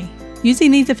stay.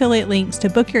 Using these affiliate links to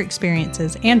book your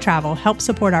experiences and travel helps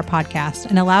support our podcast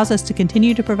and allows us to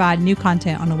continue to provide new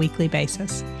content on a weekly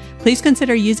basis. Please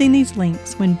consider using these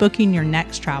links when booking your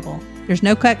next travel. There's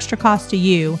no extra cost to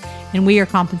you, and we are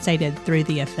compensated through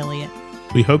the affiliate.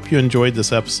 We hope you enjoyed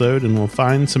this episode and will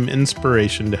find some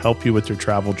inspiration to help you with your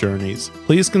travel journeys.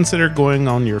 Please consider going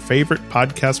on your favorite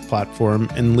podcast platform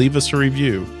and leave us a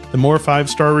review. The more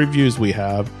 5-star reviews we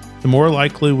have, the more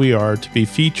likely we are to be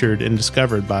featured and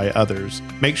discovered by others.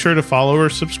 Make sure to follow or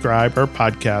subscribe our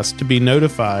podcast to be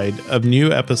notified of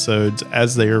new episodes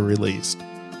as they are released.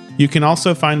 You can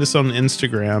also find us on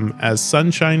Instagram as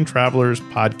Sunshine Travelers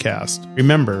Podcast.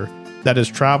 Remember, that is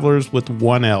Travelers with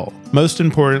 1 L. Most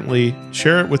importantly,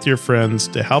 share it with your friends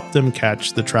to help them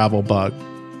catch the travel bug.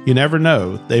 You never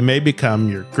know, they may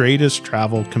become your greatest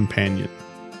travel companion.